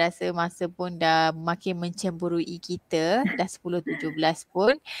 jadi saya rasa masa pun dah makin mencemburui kita. Dah 10.17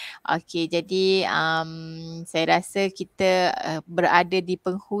 pun. Okay, jadi saya rasa kita berada di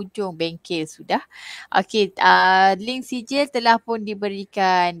penghujung bengkel sudah. Okay, link sijil telah pun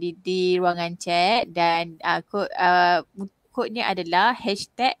diberikan di ruangan chat dan kodnya adalah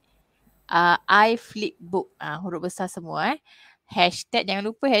hashtag iFlipbook. Huruf besar semua Hashtag,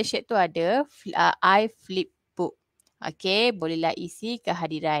 jangan lupa hashtag tu ada iFlipbook. Okay, bolehlah isi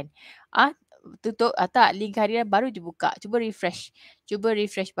kehadiran. Tutup tak, link kehadiran baru je buka. Cuba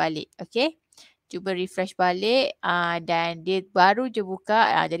refresh balik. Okay, cuba refresh balik dan dia baru je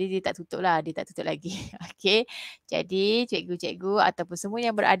buka, jadi dia tak tutup lah, dia tak tutup lagi. Okay, jadi cikgu-cikgu ataupun semua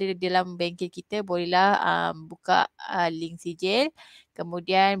yang berada di dalam bengkel kita bolehlah buka link sijil.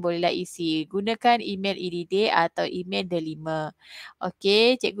 Kemudian bolehlah isi. Gunakan email EDD atau email delima.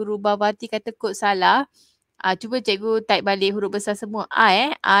 Okey, Cikgu Rubawati kata kod salah. Cuba cikgu type balik huruf besar semua.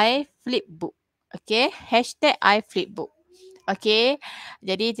 iFlipbook. Okey, hashtag iFlipbook. Okey,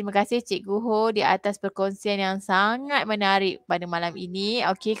 jadi terima kasih Cikgu Ho di atas perkongsian yang sangat menarik pada malam ini.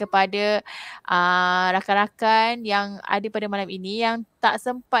 Okey, kepada rakan-rakan yang ada pada malam ini yang tak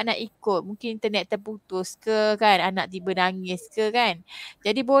sempat nak ikut, mungkin internet terputus ke kan, anak tiba nangis ke kan.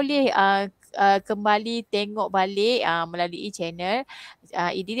 Jadi boleh kembali tengok balik melalui channel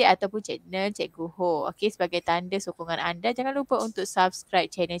EDD ataupun channel Cikgu Ho. Okey, sebagai tanda sokongan anda, jangan lupa untuk subscribe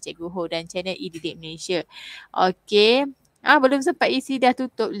channel Cikgu Ho dan channel EDD Malaysia. Okey. Belum sempat isi, dah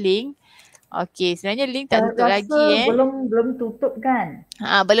tutup link. Okey, sebenarnya link tak tutup lagi belum tutup kan?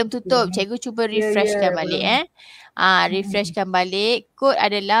 Belum tutup. Cikgu cuba refreshkan balik refreshkan balik. Kod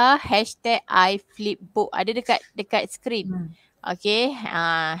adalah hashtag iFlipbook. Ada dekat skrin. Okey,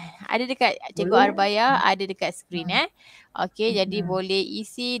 ada dekat Cikgu Arbaya, ada dekat skrin Okey, jadi boleh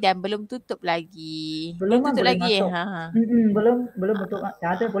isi dan belum tutup lagi. Belum tutup lagi. Belum tutup.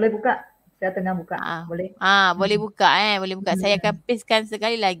 Tak ada, boleh buka. Saya tengah buka. Boleh. Boleh buka boleh buka. Saya akan pastekan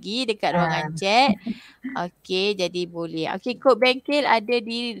sekali lagi dekat ruangan chat. Okey, jadi boleh. Okey, kod bengkel ada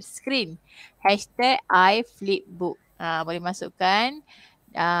di skrin. Hashtag iFlipbook. Boleh masukkan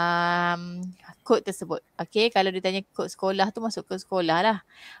kod tersebut. Okay, kalau ditanya kod sekolah tu masuk ke sekolah lah.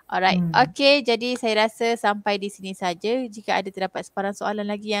 Alright, okay, jadi saya rasa sampai di sini saja. Jika ada terdapat sebarang soalan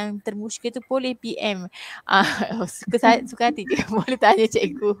lagi yang termuskil tu boleh PM. Suka hati je. Boleh tanya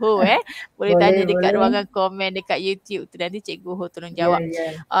Cikgu Ho boleh tanya dekat ruangan komen dekat YouTube tu, nanti Cikgu Ho tolong jawab.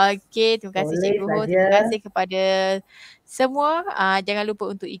 Okay, terima kasih Cikgu Ho. Terima kasih kepada semua. Jangan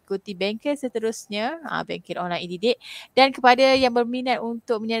lupa untuk ikuti bengkel seterusnya, bengkel online e-didik, dan kepada yang berminat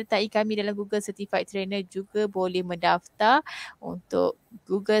untuk menyertai kami dalam Google Certified Trainer juga boleh mendaftar untuk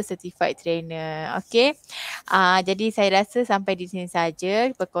Google Certified Trainer. Okay, jadi saya rasa sampai di sini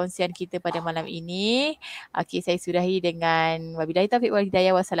saja perkongsian kita pada malam ini. Okay, saya sudahi dengan wabillahi taufiq wal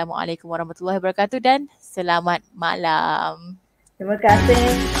hidayah. Wassalamualaikum warahmatullahi wabarakatuh dan selamat malam. Terima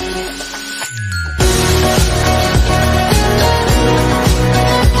kasih.